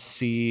doesn't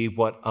see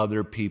what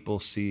other people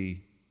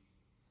see.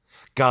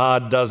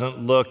 God doesn't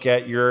look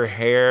at your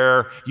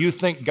hair. You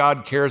think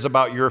God cares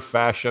about your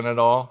fashion at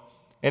all?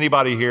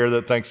 Anybody here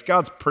that thinks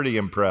God's pretty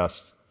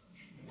impressed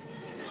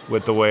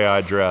with the way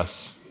I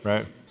dress,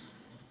 right?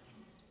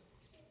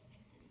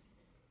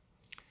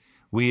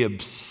 We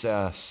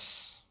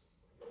obsess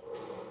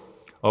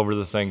over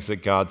the things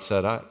that God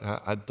said,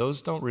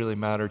 those don't really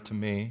matter to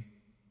me.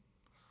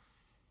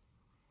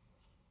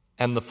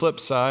 And the flip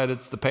side,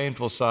 it's the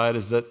painful side,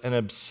 is that in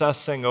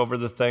obsessing over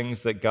the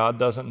things that God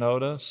doesn't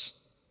notice,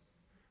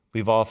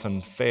 we've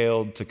often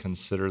failed to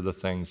consider the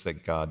things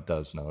that God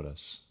does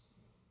notice.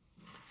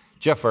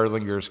 Jeff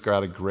Erlinger's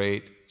got a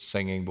great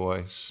singing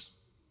voice.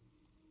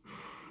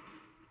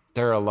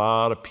 There are a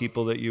lot of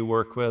people that you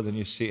work with and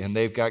you see, and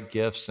they've got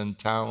gifts and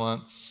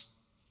talents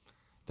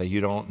that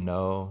you don't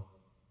know.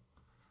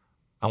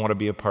 I want to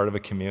be a part of a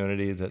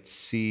community that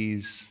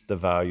sees the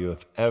value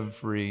of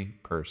every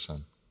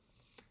person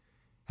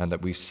and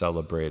that we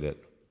celebrate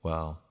it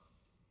well.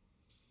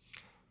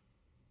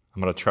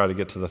 I'm going to try to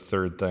get to the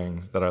third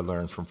thing that I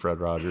learned from Fred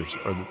Rogers,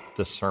 or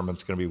this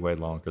sermon's going to be way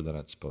longer than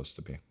it's supposed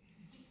to be.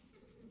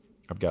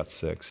 I've got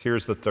 6.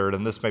 Here's the third,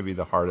 and this may be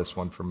the hardest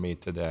one for me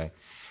today.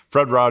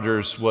 Fred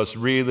Rogers was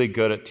really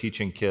good at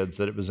teaching kids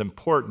that it was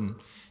important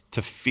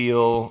to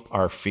feel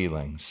our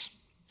feelings.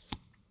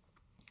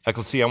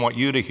 Ecclesia, I want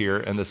you to hear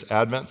in this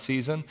Advent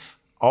season,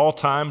 all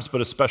times,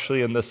 but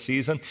especially in this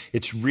season,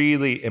 it's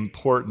really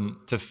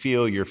important to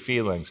feel your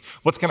feelings.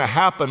 What's going to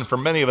happen for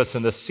many of us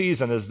in this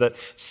season is that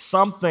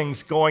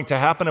something's going to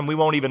happen and we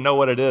won't even know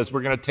what it is.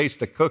 We're going to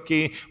taste a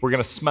cookie. We're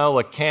going to smell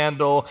a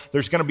candle.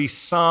 There's going to be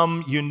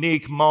some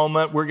unique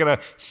moment. We're going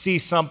to see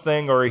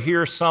something or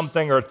hear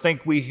something or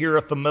think we hear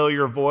a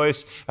familiar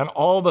voice and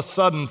all of a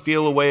sudden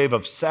feel a wave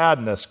of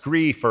sadness,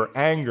 grief, or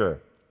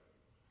anger.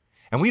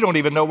 And we don't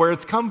even know where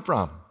it's come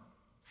from.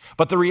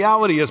 But the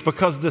reality is,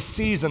 because this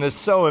season is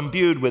so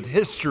imbued with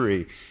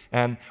history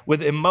and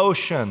with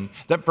emotion,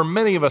 that for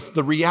many of us,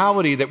 the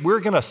reality that we're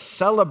going to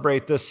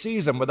celebrate this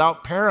season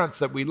without parents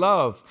that we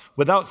love,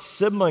 without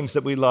siblings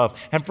that we love,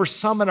 and for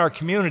some in our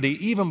community,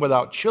 even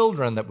without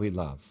children that we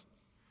love,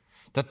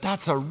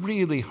 that's a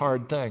really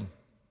hard thing.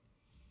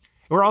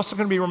 We're also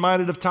going to be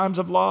reminded of times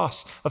of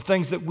loss, of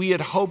things that we had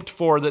hoped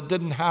for that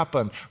didn't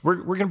happen. We're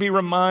going to be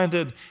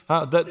reminded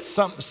that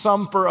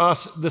some for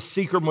us, the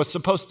season was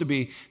supposed to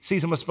be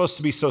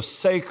so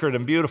sacred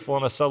and beautiful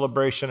in a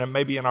celebration, and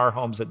maybe in our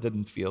homes it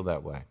didn't feel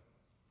that way.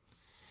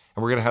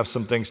 And we're going to have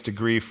some things to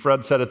grieve.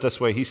 Fred said it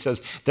this way. He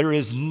says, there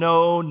is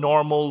no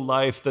normal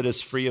life that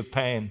is free of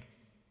pain.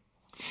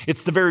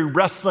 It's the very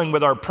wrestling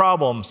with our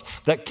problems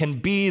that can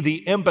be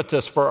the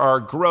impetus for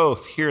our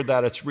growth. Hear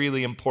that, it's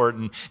really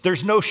important.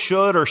 There's no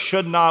should or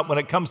should not when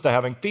it comes to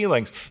having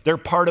feelings. They're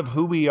part of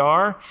who we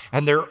are,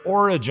 and their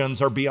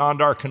origins are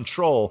beyond our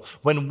control.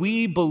 When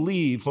we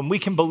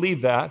can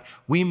believe that,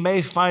 we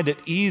may find it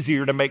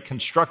easier to make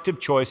constructive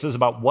choices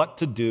about what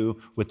to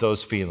do with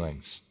those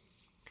feelings.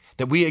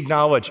 That we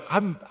acknowledge,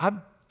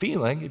 I'm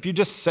feeling, if you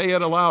just say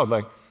it aloud,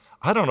 like,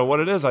 I don't know what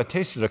it is. I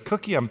tasted a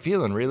cookie, I'm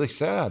feeling really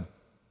sad.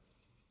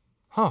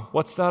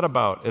 What's that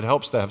about? It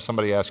helps to have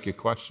somebody ask you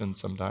questions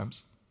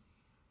sometimes.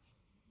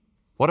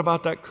 What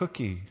about that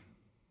cookie?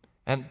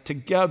 And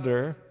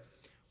together,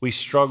 we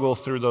struggle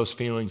through those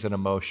feelings and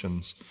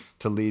emotions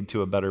to lead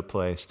to a better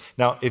place.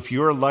 Now, if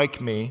you're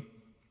like me,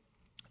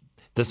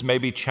 this may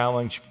be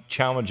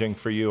challenging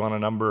for you on a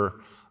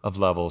number of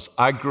levels.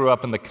 I grew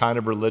up in the kind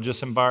of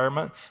religious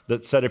environment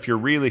that said if you're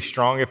really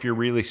strong, if you're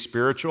really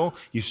spiritual,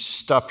 you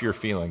stuff your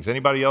feelings.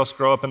 Anybody else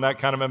grow up in that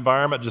kind of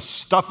environment? Just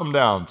stuff them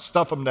down.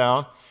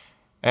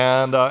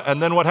 And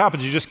then what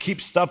happens? You just keep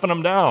stuffing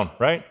them down,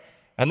 right?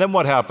 And then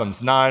what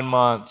happens? 9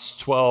 months,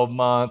 12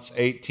 months,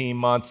 18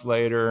 months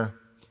later,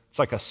 it's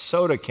like a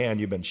soda can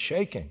you've been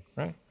shaking,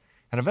 right?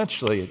 And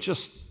eventually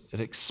it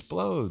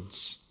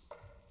explodes.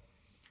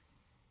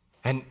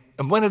 And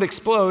when it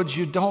explodes,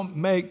 you don't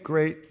make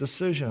great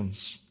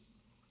decisions.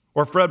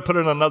 Or Fred put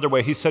it another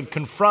way. He said,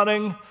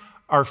 confronting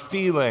our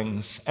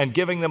feelings and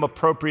giving them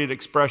appropriate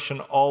expression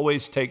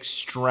always takes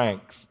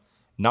strength,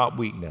 not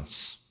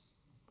weakness.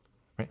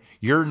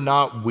 You're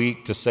not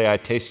weak to say, I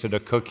tasted a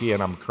cookie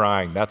and I'm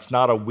crying. That's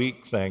not a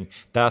weak thing.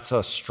 That's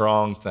a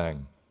strong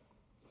thing.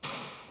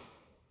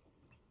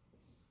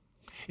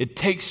 It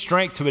takes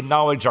strength to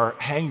acknowledge our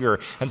anger,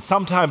 and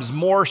sometimes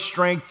more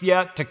strength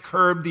yet to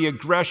curb the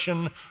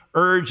aggression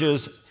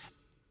urges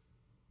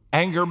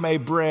anger may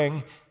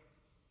bring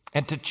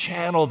and to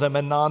channel them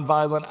in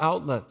nonviolent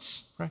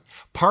outlets. Right?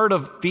 Part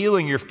of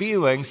feeling your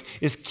feelings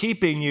is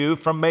keeping you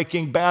from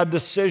making bad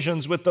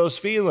decisions with those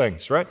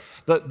feelings, right?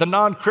 The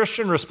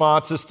non-Christian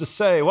response is to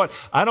say, what?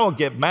 I don't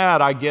get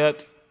mad, I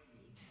get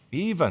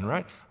even,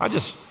 right? I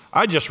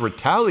just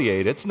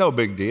retaliate. It's no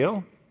big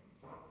deal.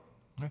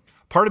 Right?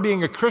 Part of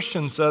being a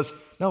Christian says,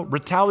 no,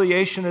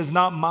 retaliation is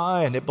not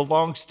mine. It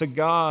belongs to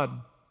God.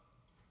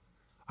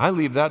 I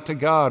leave that to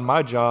God.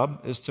 My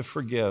job is to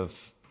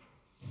forgive.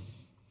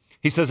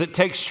 He says it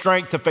takes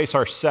strength to face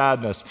our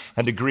sadness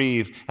and to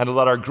grieve and to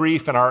let our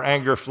grief and our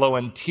anger flow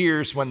in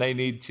tears when they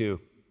need to.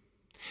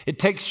 It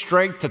takes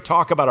strength to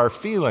talk about our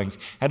feelings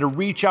and to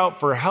reach out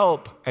for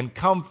help and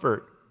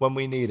comfort when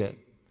we need it.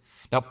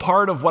 Now,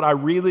 part of what I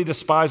really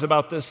despise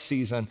about this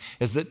season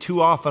is that too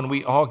often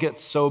we all get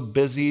so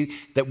busy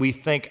that we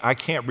think, I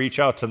can't reach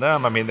out to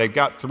them. I mean, they've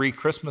got 3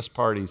 Christmas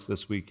parties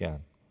this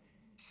weekend.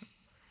 I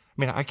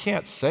mean, I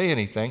can't say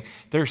anything.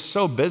 They're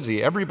so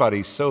busy.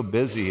 Everybody's so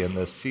busy in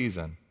this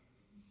season.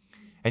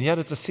 And yet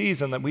it's a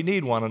season that we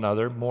need one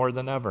another more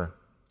than ever.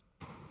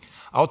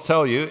 I'll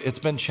tell you, it's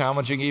been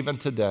challenging even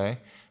today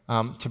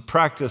to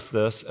practice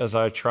this as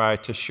I try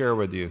to share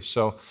with you.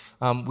 So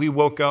we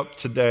woke up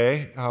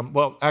today.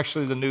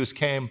 Actually, the news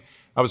came.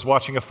 I was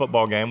watching a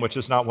football game, which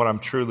is not what I'm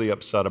truly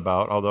upset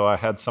about, although I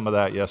had some of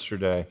that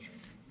yesterday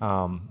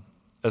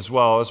as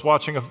well. I was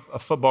watching a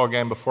football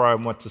game before I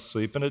went to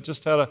sleep, and it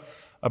just had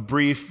a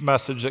brief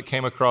message that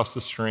came across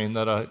the screen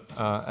that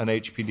an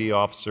HPD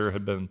officer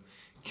had been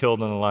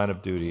killed in the line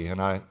of duty.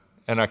 And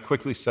I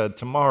quickly said,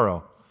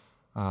 tomorrow,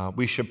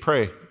 we should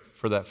pray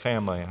for that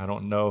family. I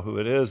don't know who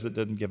it is. It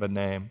didn't give a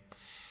name.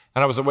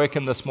 And I was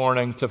awakened this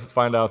morning to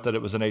find out that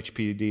it was an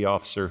HPD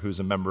officer who's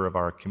a member of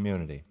our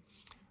community.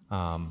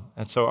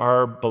 And so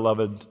our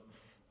beloved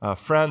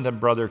friend and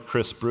brother,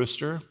 Chris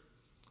Brewster,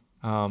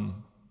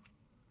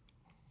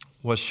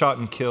 was shot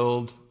and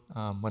killed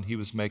when he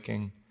was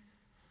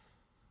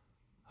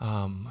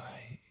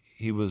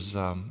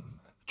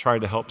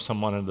trying to help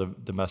someone in a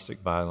domestic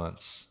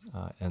violence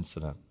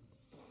incident.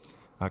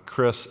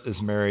 Chris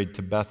is married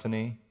to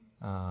Bethany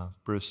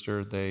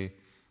Brewster. I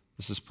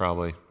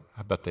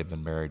bet they've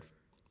been married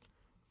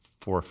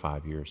 4 or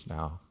 5 years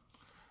now.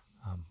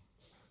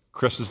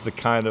 Chris is the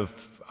kind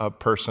of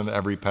person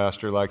every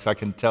pastor likes. I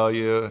can tell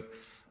you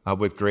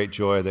with great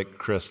joy that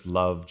Chris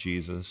loved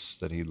Jesus,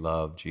 that he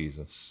loved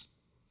Jesus.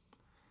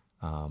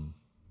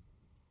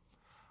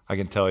 I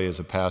can tell you as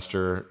a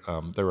pastor,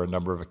 there were a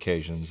number of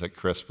occasions that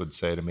Chris would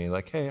say to me,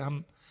 like, hey,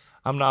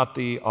 I'm not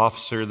the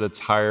officer that's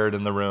hired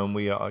in the room.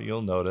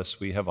 You'll notice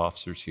we have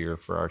officers here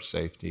for our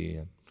safety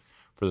and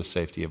for the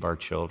safety of our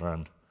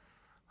children.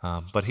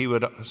 But he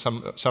would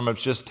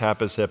sometimes just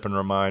tap his hip and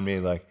remind me,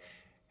 like,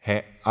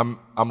 hey, I'm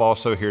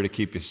also here to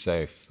keep you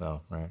safe,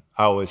 though, right?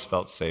 I always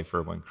felt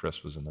safer when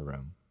Chris was in the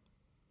room.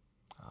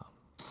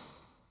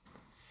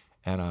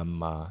 And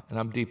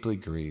I'm deeply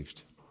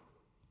grieved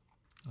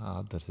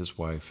that his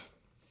wife,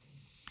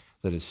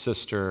 that his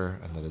sister,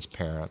 and that his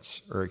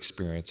parents are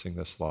experiencing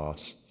this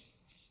loss.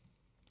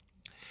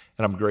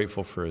 And I'm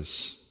grateful for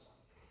his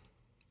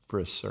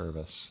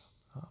service.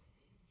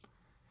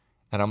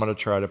 And I'm going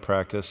to try to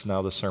practice.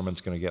 Now the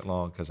sermon's going to get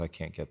long because I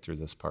can't get through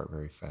this part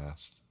very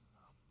fast.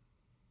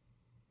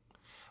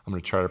 I'm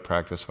going to try to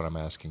practice what I'm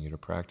asking you to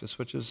practice,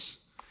 which is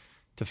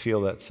to feel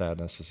that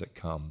sadness as it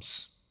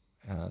comes.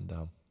 And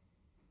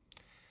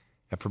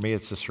for me,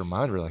 it's this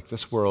reminder, like,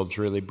 this world's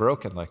really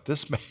broken. Like,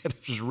 this man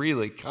is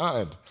really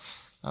kind.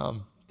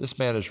 This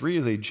man is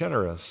really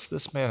generous.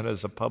 This man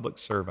is a public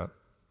servant.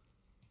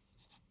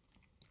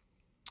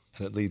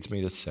 And it leads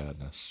me to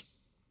sadness,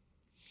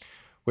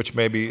 which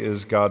maybe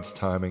is God's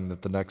timing,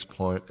 that the next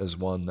point is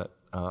one that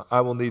I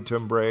will need to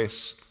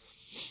embrace,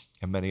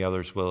 and many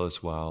others will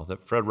as well,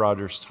 that Fred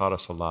Rogers taught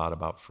us a lot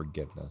about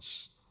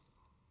forgiveness.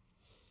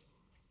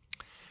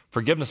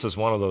 Forgiveness is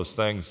one of those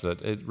things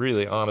that it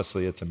really,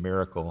 honestly, it's a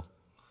miracle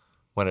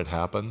when it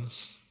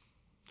happens.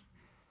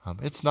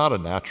 It's not a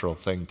natural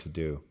thing to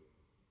do,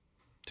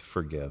 to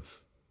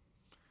forgive.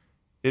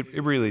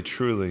 It really,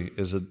 truly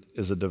is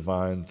a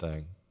divine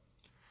thing.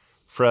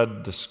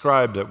 Fred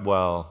described it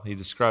well. He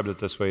described it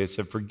this way. He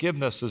said,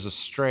 forgiveness is a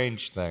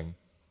strange thing.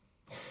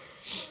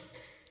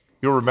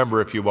 You'll remember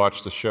if you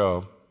watched the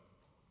show,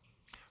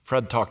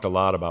 Fred talked a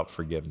lot about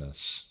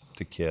forgiveness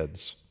to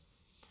kids.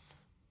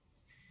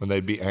 When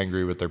they'd be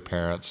angry with their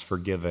parents,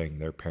 forgiving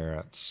their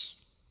parents,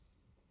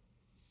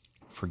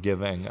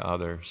 forgiving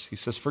others. He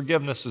says,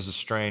 forgiveness is a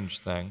strange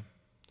thing.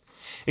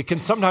 It can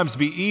sometimes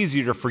be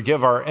easier to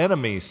forgive our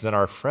enemies than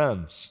our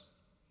friends.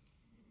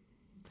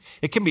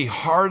 It can be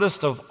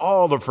hardest of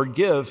all to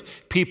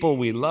forgive people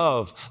we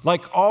love.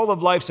 Like all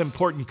of life's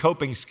important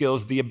coping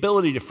skills, the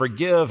ability to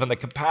forgive and the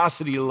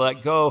capacity to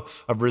let go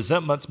of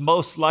resentments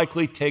most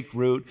likely take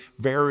root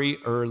very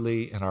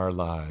early in our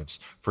lives.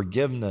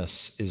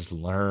 Forgiveness is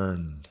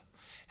learned,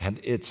 and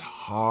it's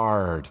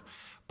hard.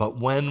 But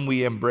when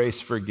we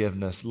embrace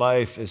forgiveness,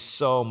 life is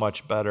so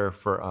much better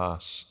for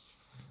us.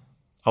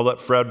 I'll let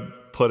Fred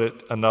put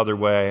it another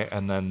way,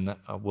 and then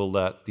we'll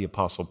let the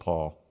Apostle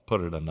Paul put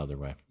it another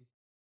way.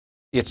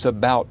 It's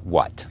about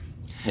what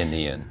in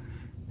the end?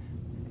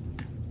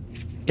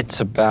 It's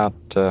about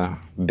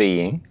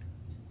being.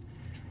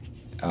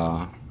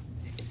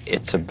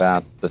 It's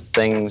about the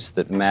things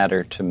that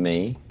matter to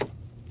me.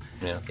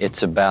 Yeah.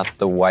 It's about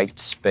the white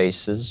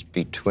spaces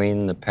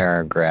between the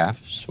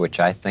paragraphs, which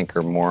I think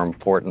are more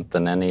important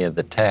than any of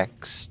the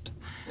text,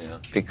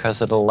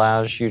 because it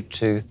allows you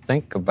to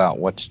think about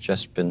what's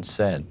just been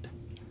said.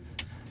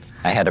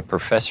 I had a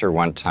professor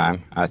one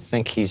time, I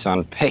think he's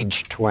on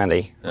page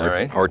 20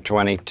 or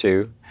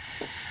 22.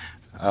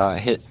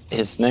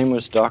 His name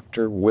was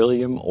Dr.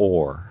 William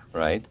Orr.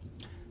 Right.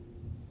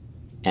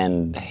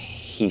 And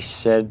he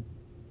said,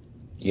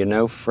 you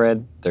know,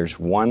 Fred, there's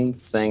one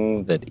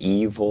thing that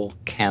evil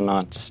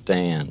cannot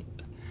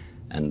stand,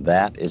 and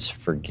that is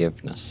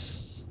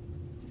forgiveness.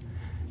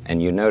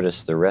 And you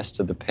notice the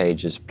rest of the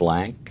page is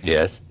blank.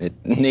 Yes. It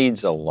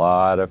needs a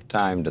lot of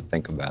time to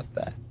think about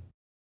that.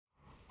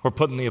 Or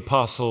put in the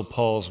Apostle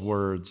Paul's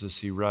words as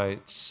he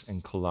writes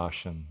in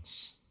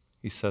Colossians.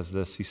 He says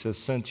this, he says,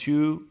 since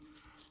you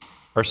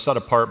are set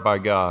apart by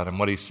God, and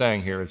what he's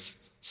saying here is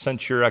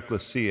since you're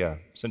ecclesia,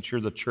 since you're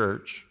the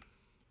church.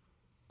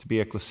 To be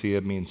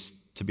ecclesia means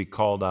to be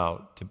called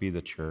out, to be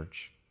the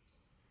church.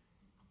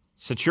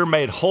 Since you're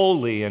made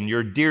holy and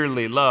you're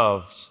dearly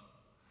loved,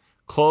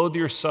 clothe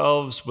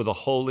yourselves with a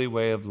holy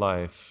way of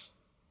life.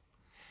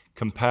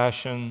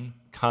 Compassion,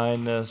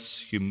 kindness,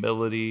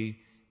 humility,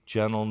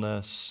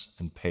 gentleness,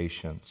 and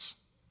patience.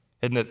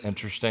 Isn't it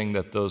interesting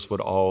that those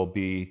would all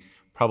be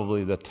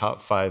probably the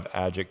top 5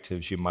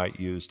 adjectives you might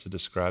use to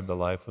describe the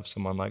life of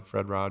someone like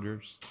Fred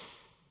Rogers?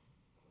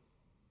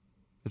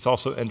 It's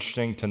also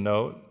interesting to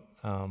note,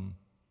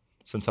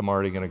 since I'm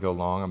already going to go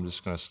long, I'm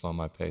just going to slow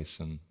my pace.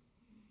 And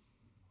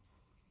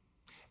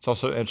it's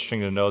also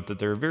interesting to note that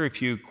there are very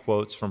few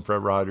quotes from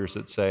Fred Rogers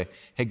that say,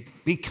 hey,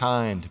 be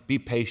kind, be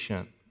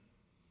patient.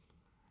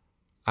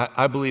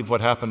 I believe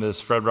what happened is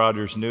Fred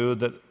Rogers knew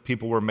that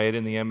people were made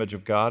in the image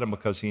of God, and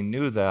because he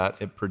knew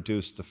that, it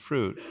produced the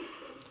fruit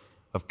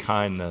of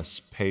kindness,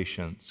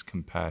 patience,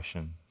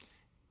 compassion.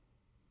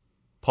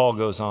 Paul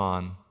goes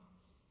on,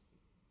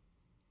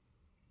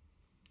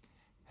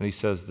 and he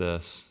says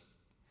this.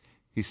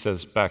 He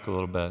says, back a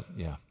little bit,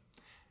 yeah.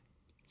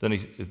 Then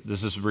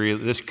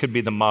this could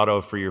be the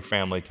motto for your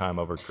family time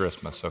over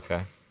Christmas,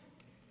 okay?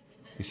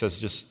 He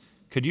says,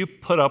 could you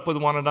put up with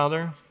one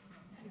another?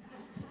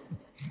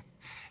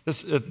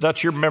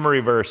 That's your memory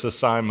verse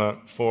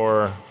assignment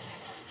for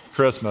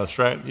Christmas,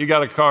 right? You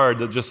got a card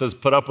that just says,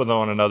 put up with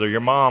one another.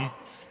 Your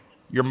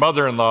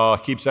mother-in-law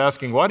keeps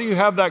asking, why do you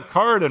have that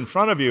card in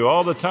front of you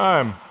all the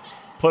time?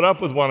 Put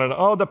up with one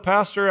another. Oh, the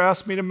pastor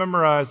asked me to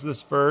memorize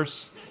this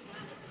verse.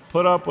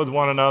 Put up with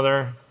one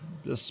another.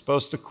 Just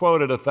supposed to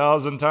quote it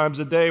 1,000 times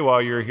a day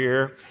while you're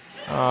here.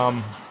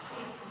 Right?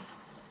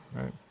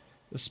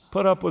 Just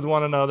put up with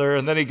one another.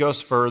 And then he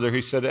goes further.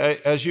 He said,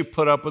 as you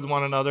put up with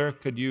one another,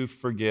 could you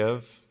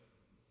forgive?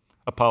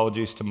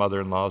 Apologies to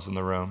mother-in-laws in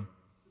the room.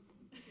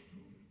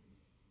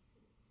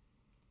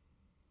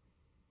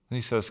 And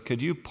he says,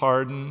 could you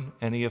pardon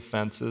any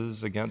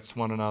offenses against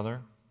one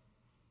another?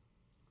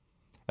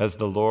 As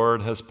the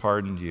Lord has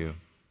pardoned you,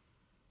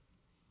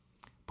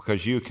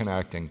 because you can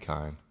act in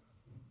kind.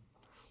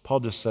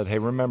 Paul just said, hey,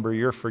 remember,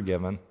 you're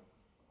forgiven.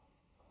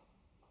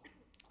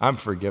 I'm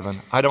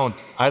forgiven. I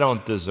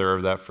don't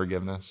deserve that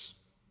forgiveness.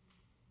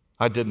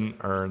 I didn't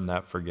earn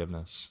that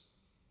forgiveness.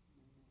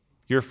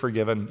 You're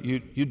forgiven.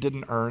 You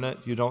didn't earn it.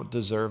 You don't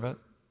deserve it.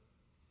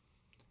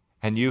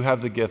 And you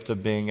have the gift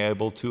of being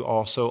able to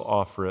also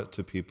offer it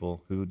to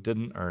people who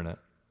didn't earn it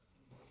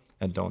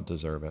and don't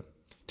deserve it.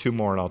 2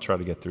 more, and I'll try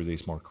to get through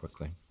these more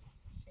quickly.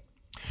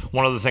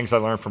 One of the things I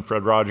learned from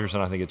Fred Rogers,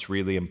 and I think it's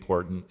really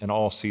important in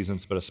all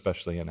seasons, but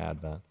especially in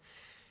Advent,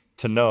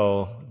 to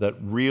know that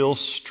real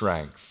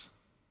strength,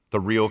 the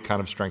real kind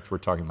of strength we're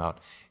talking about,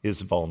 is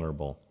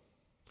vulnerable.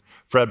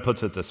 Fred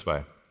puts it this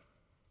way.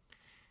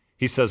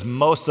 He says,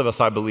 most of us,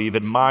 I believe,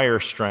 admire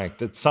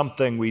strength. It's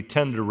something we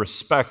tend to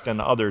respect in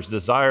others,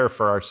 desire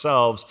for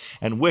ourselves,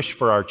 and wish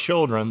for our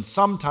children.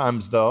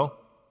 Sometimes, though,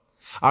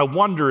 I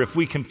wonder if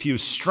we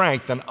confuse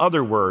strength and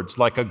other words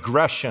like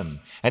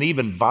aggression and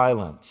even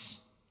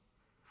violence.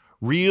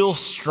 Real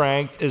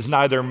strength is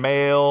neither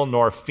male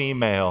nor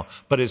female,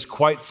 but is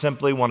quite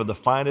simply one of the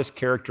finest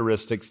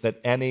characteristics that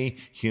any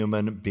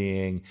human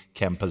being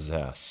can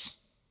possess.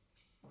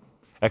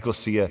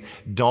 Ecclesia,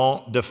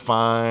 don't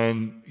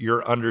define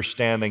your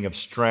understanding of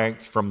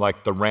strength from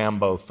like the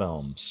Rambo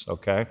films,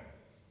 okay?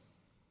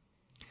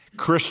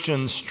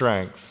 Christian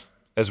strength,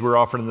 as we're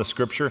offered in the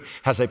scripture,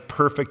 has a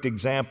perfect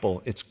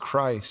example. It's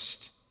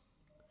Christ,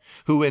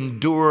 who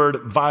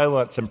endured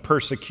violence and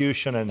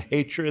persecution and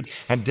hatred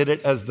and did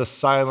it as the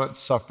silent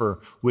sufferer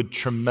with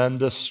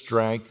tremendous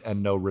strength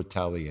and no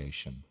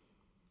retaliation.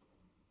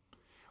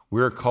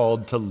 We're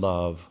called to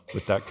love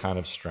with that kind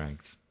of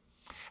strength.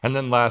 And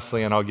then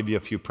lastly, and I'll give you a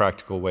few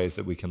practical ways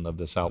that we can live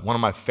this out. One of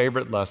my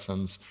favorite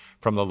lessons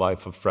from the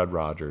life of Fred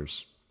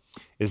Rogers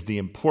is the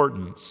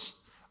importance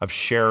of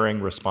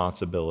sharing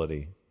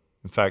responsibility.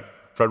 In fact,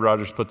 Fred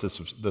Rogers put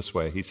this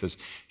way. He says,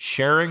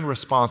 sharing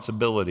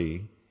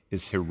responsibility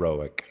is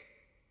heroic.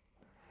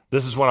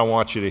 This is what I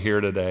want you to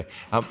hear today.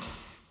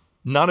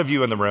 None of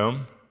you in the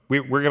room,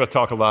 we're going to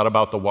talk a lot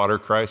about the water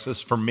crisis.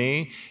 For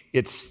me,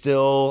 it's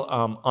still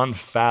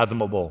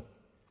unfathomable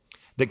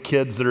that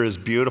kids that are as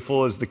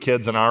beautiful as the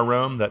kids in our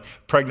room, that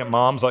pregnant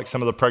moms, like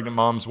some of the pregnant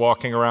moms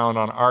walking around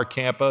on our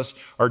campus,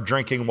 are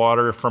drinking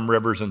water from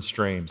rivers and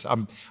streams.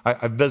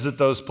 I visit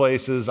those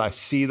places. I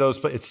see those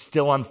places. It's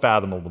still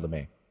unfathomable to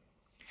me.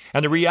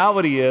 And the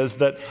reality is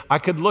that I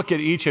could look at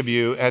each of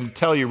you and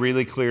tell you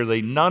really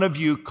clearly, none of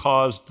you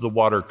caused the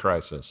water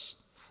crisis.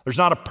 There's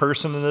not a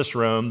person in this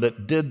room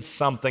that did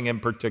something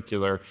in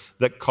particular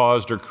that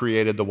caused or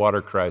created the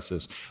water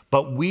crisis.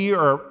 But we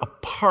are a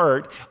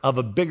part of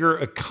a bigger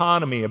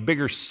economy, a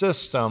bigger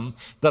system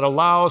that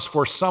allows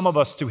for some of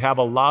us to have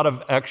a lot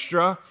of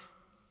extra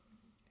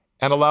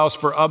and allows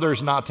for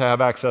others not to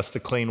have access to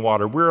clean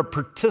water. We're a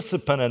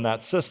participant in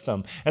that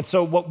system. And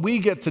so what we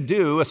get to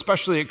do,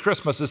 especially at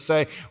Christmas, is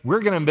say, we're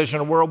going to envision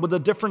a world with a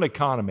different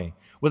economy,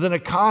 with an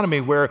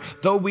economy where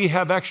though we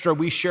have extra,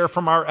 we share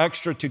from our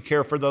extra to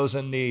care for those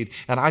in need.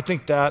 And I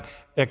think that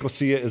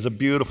ecclesia is a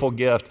beautiful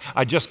gift.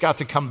 I just got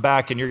to come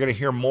back, and you're going to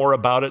hear more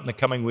about it in the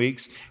coming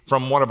weeks,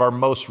 from one of our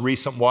most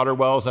recent water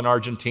wells in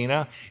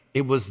Argentina.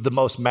 It was the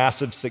most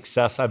massive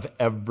success I've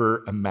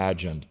ever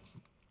imagined.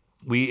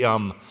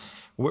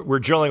 We're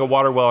drilling a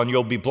water well, and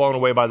you'll be blown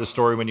away by the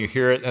story when you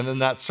hear it. And in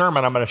that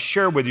sermon, I'm going to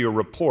share with you a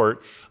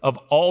report of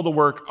all the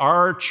work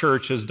our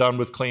church has done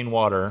with clean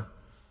water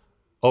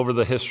over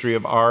the history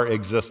of our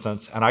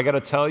existence. And I got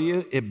to tell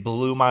you, it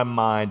blew my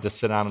mind to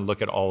sit down and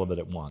look at all of it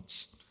at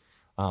once.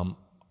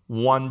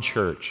 One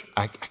church,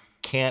 I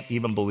can't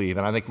even believe,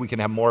 and I think we can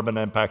have more of an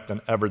impact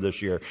than ever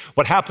this year.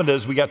 What happened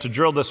is we got to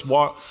drill this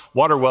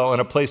water well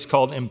in a place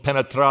called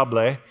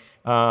Impenetrable,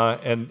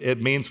 and it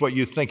means what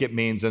you think it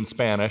means in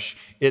Spanish.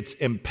 It's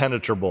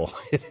impenetrable.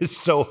 It is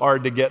so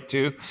hard to get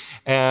to.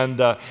 And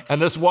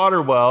this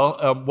water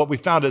well, what we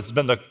found has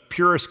been the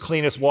purest,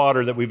 cleanest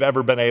water that we've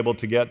ever been able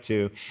to get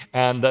to.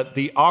 And that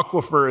the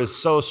aquifer is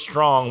so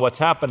strong, what's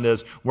happened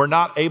is we're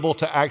not able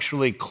to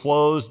actually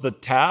close the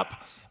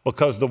tap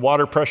because the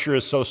water pressure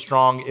is so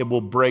strong, it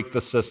will break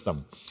the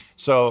system.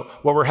 So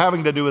what we're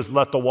having to do is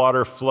let the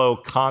water flow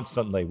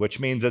constantly, which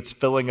means it's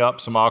filling up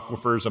some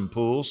aquifers and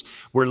pools.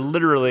 We're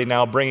literally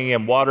now bringing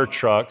in water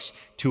trucks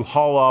to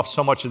haul off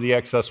so much of the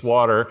excess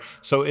water.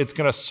 So it's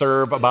going to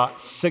serve about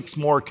 6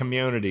 more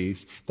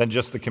communities than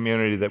just the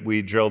community that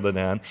we drilled it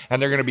in. And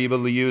they're going to be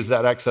able to use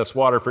that excess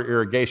water for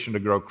irrigation to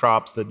grow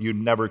crops that you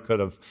never could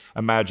have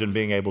imagined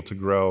being able to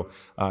grow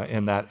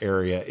in that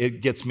area. It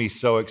gets me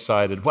so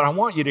excited. What I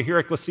want you to hear,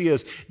 Ecclesia,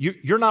 is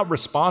you're not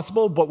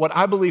responsible, but what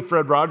I believe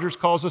Fred Rogers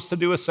calls us to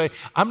do is say,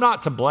 I'm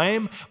not to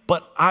blame,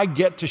 but I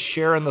get to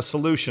share in the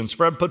solutions.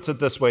 Fred puts it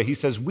this way. He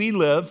says, we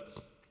live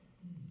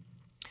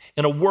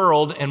in a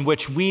world in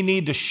which we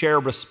need to share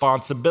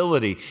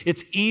responsibility.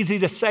 It's easy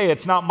to say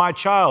it's not my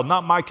child,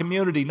 not my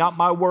community, not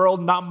my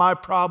world, not my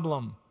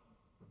problem.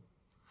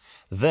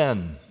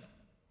 Then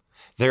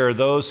there are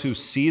those who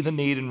see the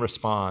need and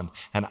respond,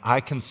 and I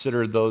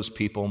consider those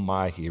people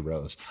my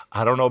heroes.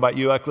 I don't know about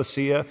you,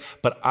 Ecclesia,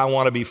 but I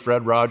want to be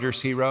Fred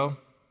Rogers' hero.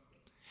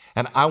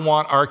 And I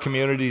want our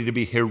community to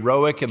be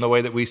heroic in the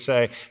way that we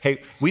say,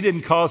 hey, we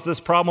didn't cause this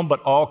problem,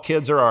 but all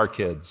kids are our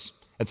kids.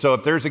 And so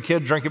if there's a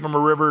kid drinking from a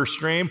river or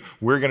stream,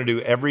 we're going to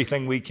do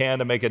everything we can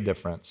to make a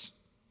difference.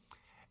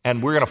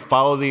 And we're going to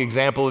follow the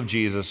example of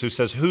Jesus, who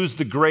says, who's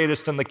the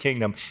greatest in the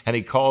kingdom? And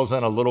he calls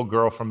in a little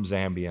girl from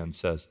Zambia and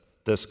says,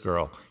 this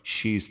girl,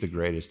 she's the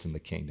greatest in the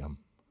kingdom.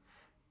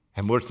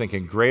 And we're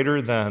thinking,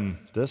 greater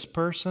than this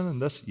person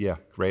and this? Yeah,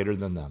 greater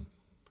than them.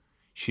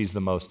 She's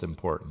the most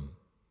important.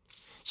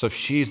 So if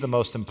she's the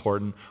most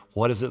important,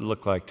 what does it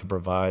look like to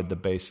provide the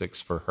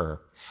basics for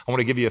her? I want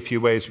to give you a few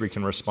ways we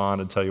can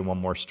respond and tell you one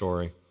more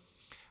story.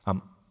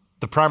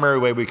 The primary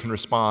way we can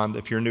respond,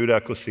 if you're new to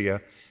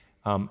Ecclesia,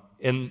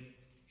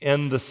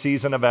 in the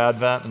season of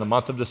Advent, in the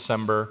month of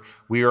December,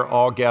 we are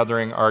all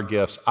gathering our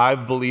gifts.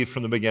 I've believed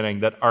from the beginning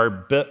that our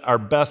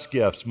best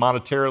gifts,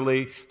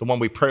 monetarily, the one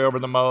we pray over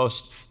the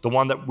most, the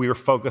one that we are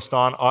focused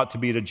on, ought to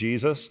be to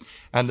Jesus,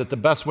 and that the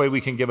best way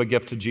we can give a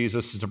gift to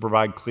Jesus is to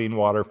provide clean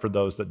water for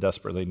those that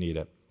desperately need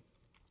it.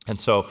 And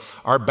so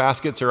our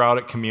baskets are out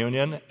at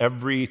communion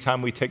every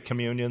time we take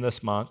communion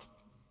this month,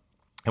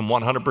 and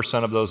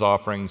 100% of those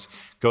offerings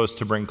goes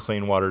to bring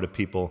clean water to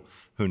people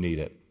who need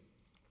it.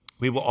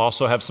 We will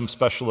also have some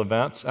special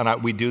events,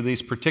 and we do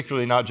these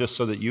particularly not just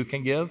so that you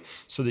can give,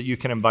 so that you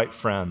can invite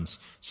friends.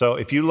 So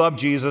if you love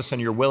Jesus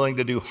and you're willing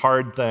to do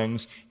hard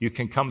things, you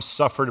can come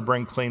suffer to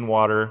bring clean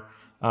water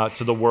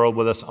to the world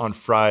with us on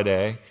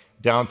Friday.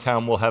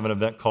 Downtown, we'll have an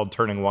event called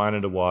Turning Wine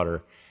into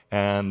Water.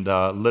 And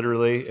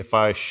literally, if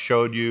I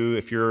showed you,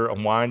 if you're a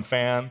wine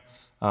fan,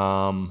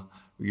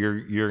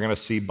 you're going to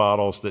see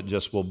bottles that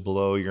just will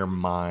blow your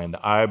mind.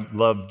 I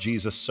love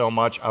Jesus so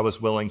much, I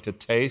was willing to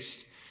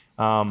taste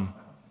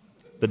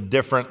the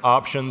different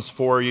options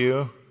for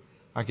you.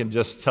 I can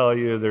just tell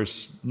you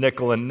there's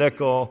nickel and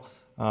nickel.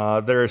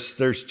 There's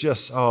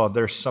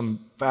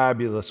some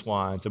fabulous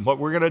wines. And what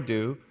we're going to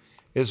do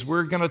is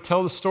we're going to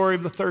tell the story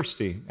of the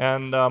thirsty.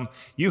 And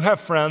you have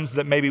friends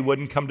that maybe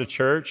wouldn't come to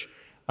church,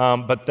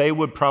 but they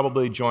would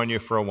probably join you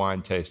for a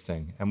wine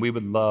tasting. And we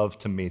would love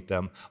to meet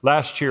them.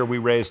 Last year, we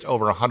raised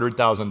over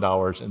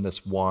 $100,000 in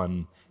this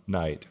one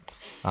night.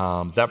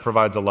 That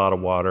provides a lot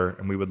of water,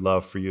 and we would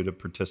love for you to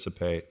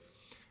participate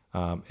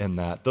in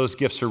that. Those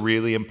gifts are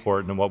really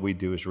important, and what we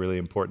do is really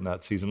important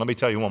that season. Let me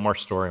tell you one more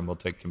story, and we'll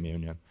take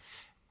communion.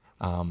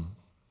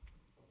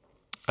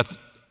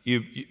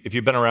 If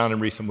you've been around in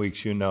recent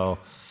weeks, you know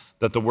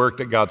that the work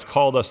that God's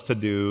called us to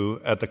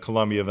do at the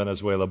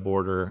Colombia-Venezuela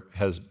border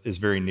is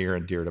very near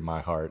and dear to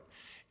my heart.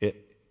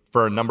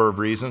 For a number of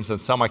reasons,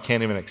 and some I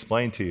can't even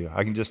explain to you.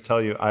 I can just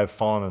tell you I've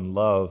fallen in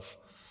love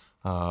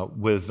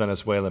with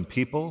Venezuelan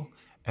people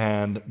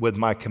and with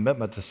my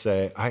commitment to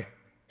say,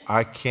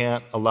 I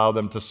can't allow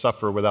them to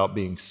suffer without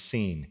being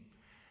seen.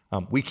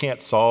 We can't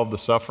solve the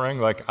suffering.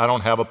 Like, I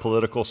don't have a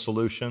political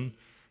solution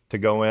to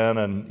go in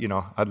and,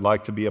 I'd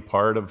like to be a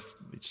part of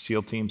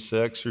SEAL Team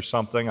 6 or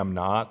something. I'm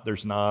not.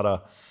 There's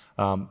not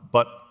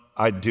But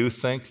I do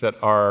think that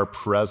our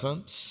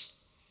presence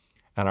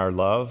and our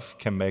love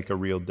can make a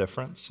real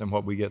difference in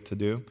what we get to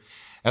do.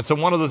 And so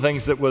one of the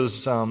things that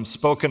was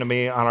spoken to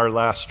me on our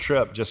last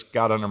trip just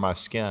got under my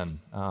skin.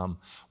 One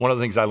of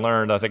the things I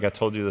learned, I think I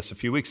told you this a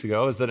few weeks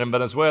ago, is that in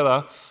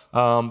Venezuela,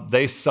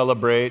 they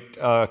celebrate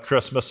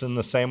Christmas in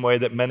the same way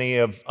that many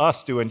of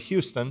us do in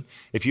Houston.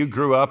 If you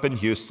grew up in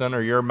Houston,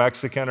 or you're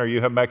Mexican, or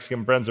you have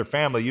Mexican friends or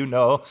family, you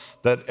know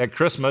that at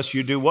Christmas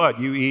you do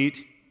what? You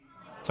eat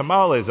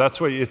tamales.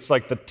 That's what it's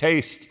like, the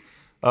taste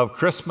of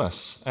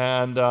Christmas.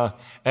 And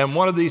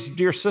one of these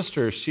dear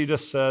sisters, she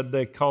just said,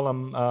 they call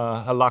them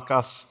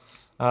halacas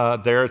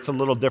there. It's a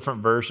little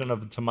different version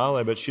of a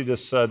tamale, but she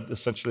just said,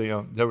 essentially,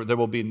 there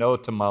will be no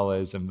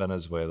tamales in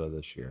Venezuela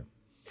this year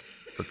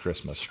for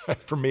Christmas.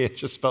 Right? For me, it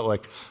just felt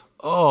like,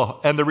 oh,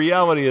 and the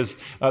reality is,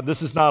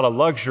 this is not a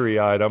luxury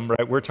item,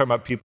 right? We're talking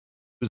about people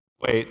who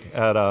lose weight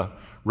at a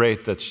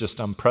rate that's just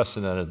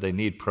unprecedented. They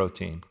need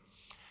protein.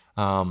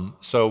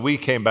 So we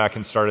came back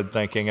and started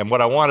thinking, and what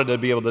I wanted to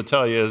be able to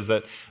tell you is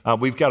that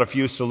we've got a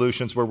few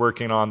solutions we're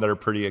working on that are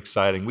pretty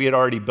exciting. We had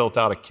already built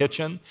out a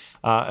kitchen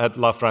at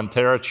La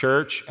Frontera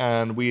Church,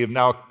 and we have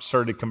now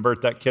started to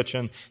convert that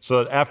kitchen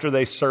so that after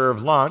they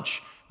serve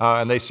lunch,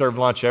 and they serve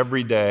lunch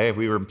every day,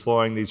 we were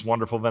employing these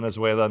wonderful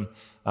Venezuelan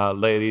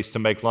ladies to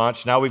make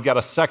lunch. Now we've got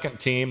a second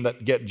team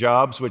that get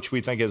jobs, which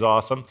we think is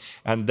awesome,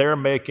 and they're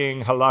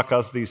making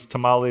halacas, these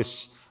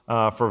tamales,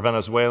 for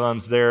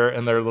Venezuelans there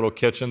in their little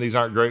kitchen. These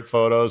aren't great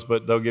photos,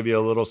 but they'll give you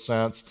a little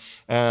sense.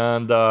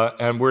 And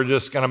we're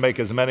just going to make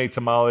as many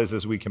tamales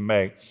as we can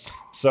make.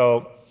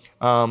 So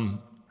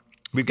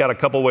we've got a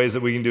couple ways that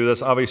we can do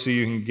this. Obviously,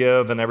 you can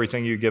give, and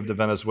everything you give to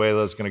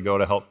Venezuela is going to go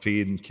to help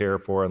feed and care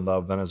for and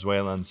love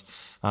Venezuelans.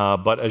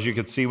 But as you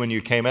could see when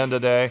you came in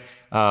today,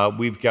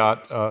 we've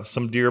got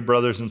some dear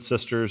brothers and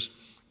sisters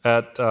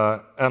at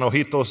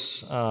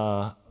Anojitos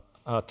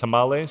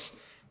Tamales,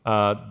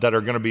 that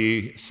are going to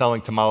be selling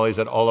tamales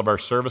at all of our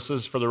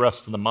services for the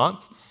rest of the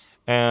month.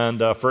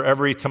 And for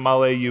every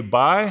tamale you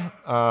buy,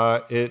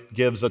 it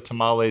gives a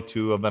tamale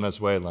to a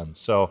Venezuelan.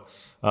 So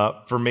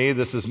for me,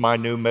 this is my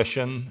new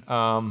mission.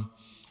 I'm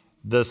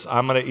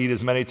going to eat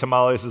as many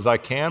tamales as I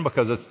can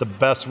because it's the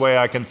best way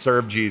I can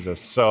serve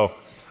Jesus. So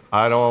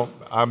I'm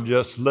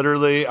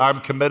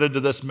committed to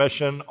this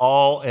mission,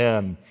 all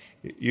in.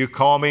 You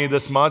call me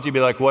this month, you'd be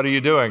like, what are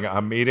you doing?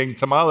 I'm eating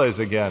tamales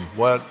again.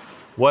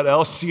 What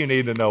else do you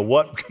need to know?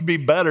 What could be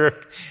better?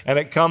 And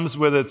it comes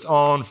with its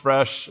own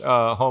fresh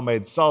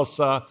homemade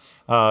salsa.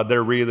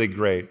 They're really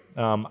great.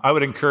 I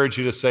would encourage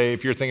you to say,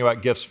 if you're thinking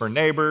about gifts for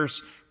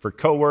neighbors, for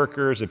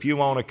coworkers, if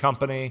you own a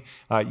company,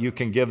 you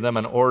can give them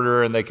an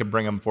order and they can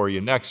bring them for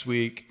you next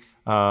week.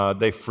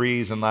 They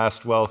freeze and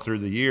last well through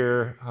the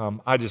year.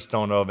 I just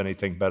don't know of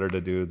anything better to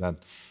do than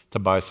to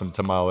buy some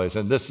tamales.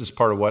 And this is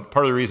part of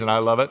the reason I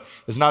love it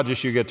is not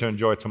just you get to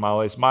enjoy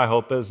tamales. My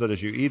hope is that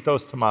as you eat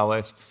those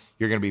tamales,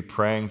 you're going to be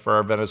praying for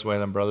our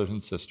Venezuelan brothers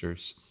and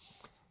sisters.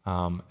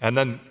 And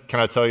then can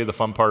I tell you the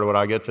fun part of what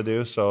I get to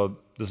do? So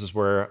this is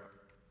where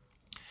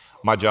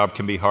my job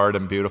can be hard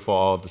and beautiful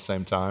all at the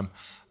same time.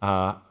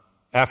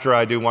 After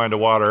I do Wine to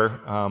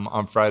Water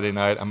on Friday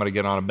night, I'm going to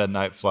get on a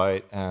midnight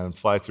flight and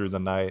fly through the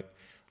night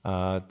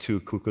to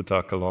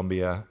Cucuta,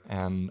 Colombia.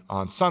 And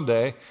on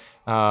Sunday,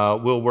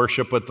 we'll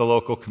worship with the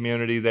local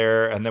community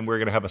there, and then we're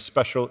going to have a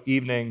special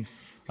evening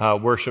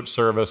worship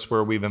service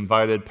where we've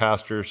invited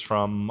pastors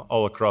from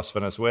all across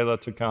Venezuela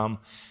to come.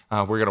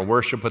 We're going to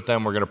worship with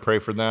them, we're going to pray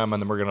for them,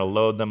 and then we're going to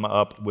load them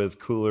up with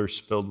coolers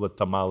filled with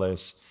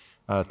tamales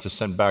to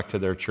send back to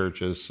their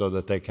churches so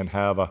that they can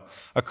have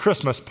a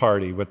Christmas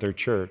party with their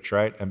church,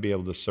 right, and be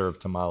able to serve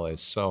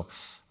tamales. So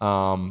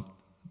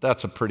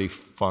that's a pretty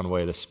fun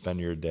way to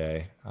spend your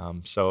day.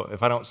 So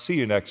if I don't see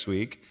you next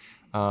week,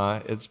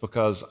 it's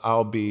because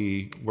I'll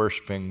be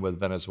worshiping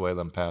with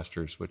Venezuelan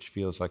pastors, which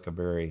feels like a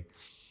very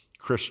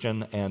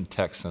Christian and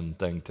Texan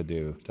thing to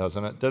do,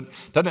 doesn't it?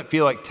 Doesn't it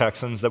feel like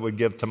Texans that would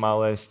give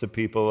tamales to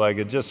people? Like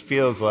it just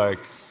feels like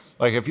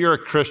if you're a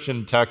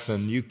Christian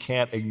Texan, you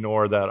can't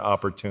ignore that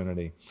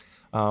opportunity.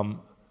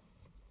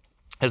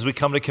 As we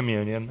come to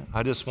communion,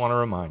 I just want to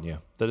remind you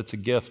that it's a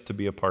gift to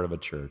be a part of a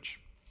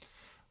church.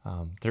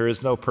 There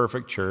is no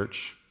perfect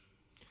church.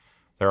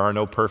 There are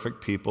no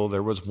perfect people.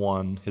 There was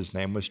one. His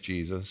name was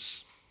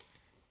Jesus.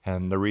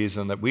 And the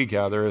reason that we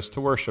gather is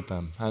to worship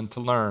him and to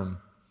learn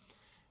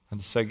and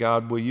to say,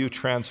 God, will you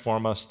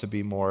transform us to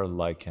be more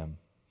like him?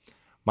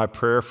 My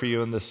prayer for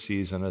you in this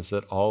season is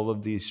that all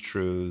of these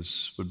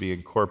truths would be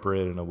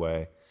incorporated in a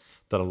way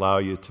that allow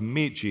you to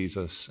meet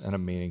Jesus in a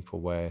meaningful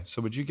way.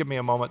 So would you give me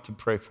a moment to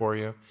pray for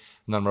you? And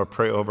then I'm going to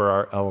pray over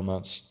our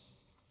elements,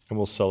 and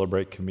we'll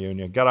celebrate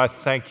communion. God, I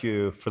thank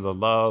you for the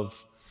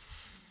love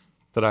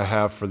that I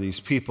have for these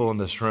people in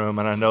this room,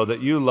 and I know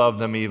that you love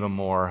them even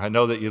more. I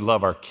know that you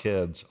love our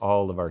kids,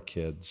 all of our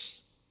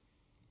kids.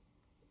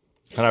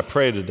 And I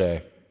pray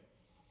today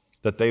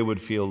that they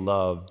would feel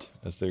loved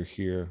as they're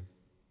here.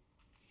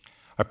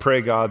 I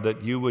pray, God,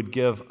 that you would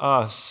give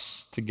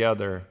us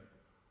together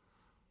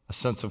a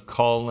sense of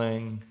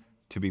calling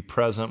to be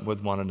present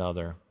with one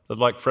another, That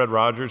like Fred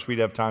Rogers, we'd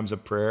have times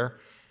of prayer,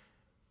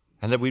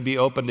 and that we'd be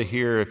open to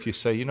hear if you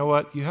say, you know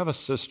what, you have a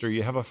sister,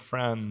 you have a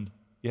friend,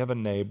 you have a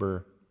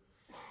neighbor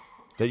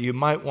that you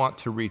might want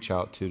to reach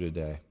out to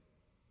today.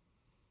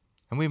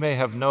 And we may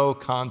have no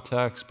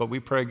context, but we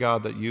pray,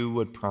 God, that you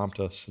would prompt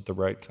us at the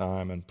right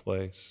time and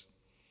place.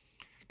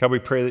 God, we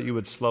pray that you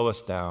would slow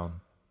us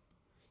down,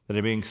 that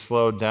in being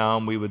slowed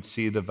down, we would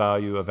see the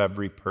value of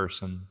every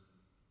person,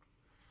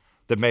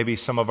 that maybe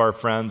some of our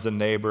friends and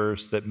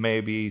neighbors that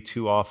may be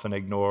too often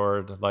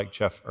ignored, like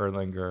Jeff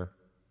Erlinger,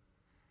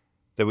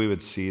 that we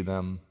would see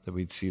them, that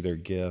we'd see their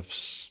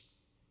gifts,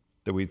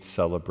 that we'd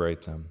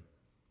celebrate them.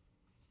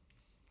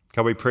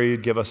 God, we pray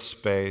you'd give us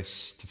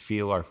space to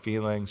feel our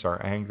feelings,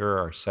 our anger,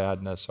 our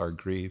sadness, our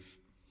grief.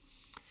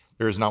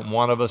 There is not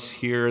one of us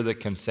here that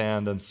can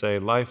stand and say,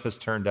 life has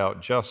turned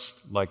out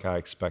just like I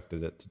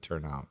expected it to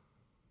turn out.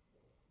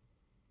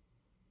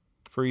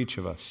 For each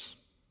of us,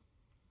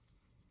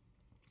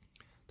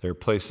 there are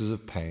places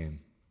of pain,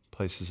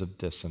 places of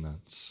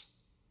dissonance.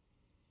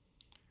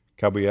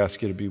 God, we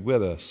ask you to be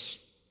with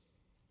us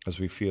as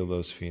we feel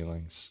those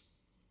feelings.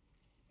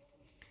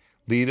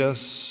 Lead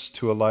us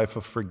to a life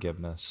of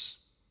forgiveness,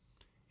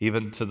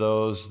 even to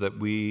those that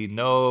we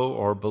know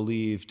or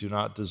believe do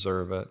not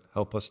deserve it.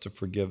 Help us to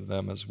forgive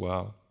them as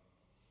well.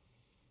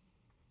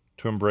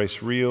 To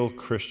embrace real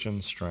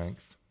Christian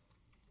strength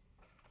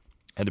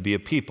and to be a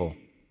people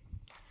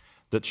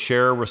that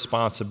share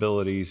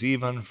responsibilities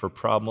even for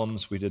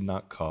problems we did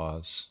not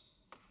cause.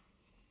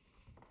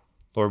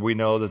 Lord, we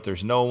know that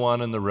there's no one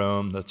in the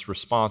room that's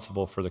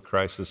responsible for the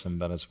crisis in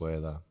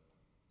Venezuela.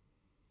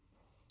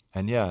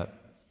 And yet,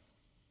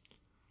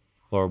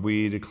 Lord,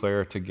 we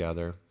declare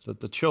together that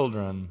the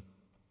children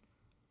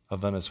of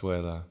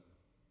Venezuela,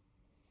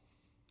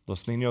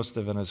 los niños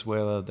de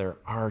Venezuela, they're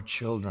our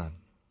children.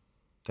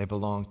 They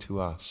belong to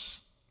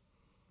us.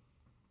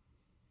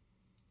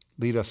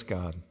 Lead us,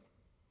 God,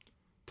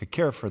 to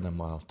care for them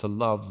well, to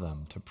love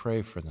them, to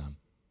pray for them.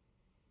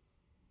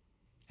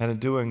 And in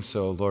doing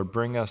so, Lord,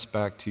 bring us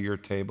back to your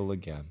table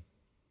again,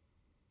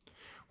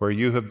 where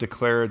you have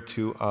declared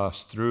to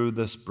us through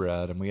this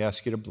bread, and we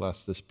ask you to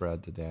bless this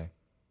bread today,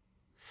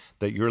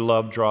 that your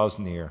love draws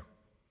near,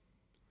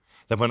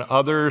 that when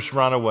others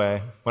run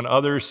away, when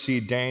others see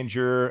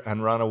danger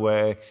and run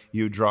away,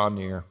 you draw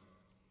near.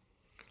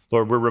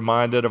 Lord, we're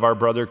reminded of our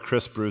brother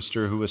Chris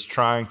Brewster, who was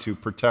trying to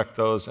protect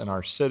those in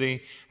our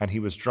city, and he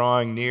was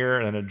drawing near,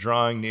 and in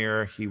drawing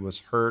near, he was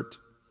hurt,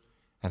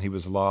 and he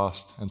was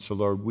lost. And so,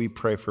 Lord, we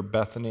pray for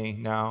Bethany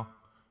now.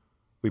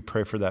 We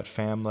pray for that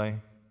family.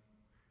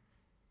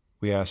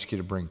 We ask you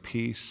to bring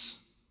peace.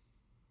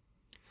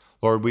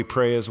 Lord, we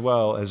pray as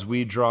well as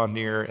we draw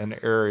near in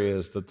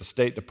areas that the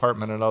State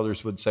Department and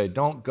others would say,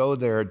 don't go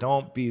there,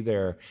 don't be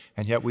there.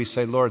 And yet we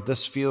say, Lord,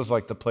 this feels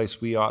like the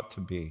place we ought to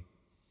be.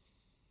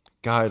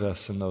 Guide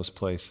us in those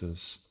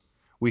places.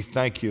 We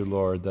thank you,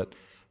 Lord, that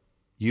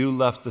you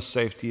left the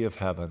safety of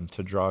heaven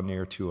to draw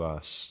near to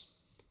us,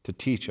 to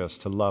teach us,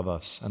 to love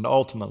us, and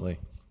ultimately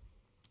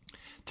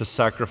to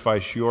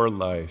sacrifice your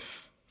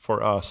life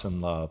for us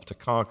in love, to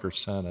conquer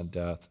sin and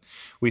death.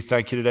 We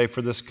thank you today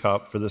for this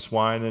cup, for this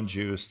wine and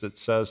juice that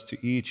says to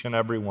each and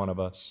every one of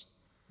us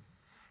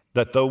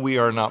that though we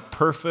are not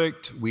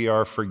perfect, we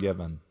are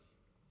forgiven.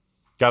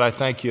 God, I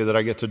thank you that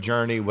I get to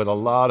journey with a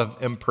lot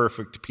of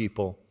imperfect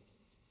people.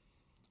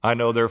 I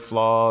know their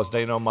flaws,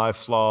 they know my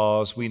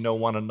flaws, we know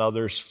one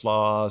another's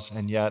flaws,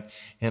 and yet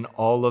in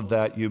all of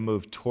that you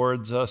move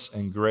towards us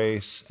in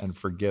grace and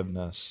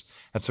forgiveness.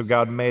 And so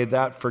God, may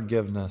that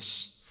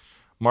forgiveness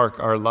mark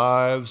our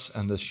lives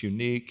and this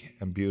unique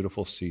and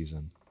beautiful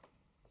season.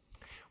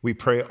 We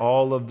pray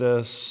all of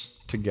this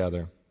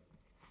together,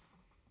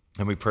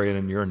 and we pray it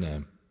in your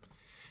name.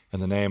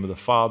 In the name of the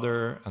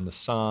Father, and the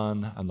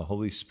Son, and the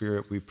Holy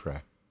Spirit we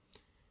pray.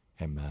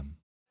 Amen.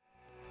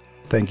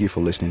 Thank you for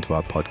listening to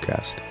our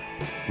podcast.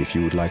 If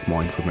you would like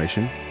more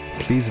information,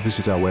 please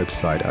visit our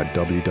website at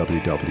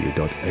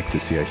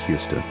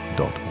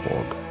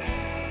www.ecclesiahouston.org.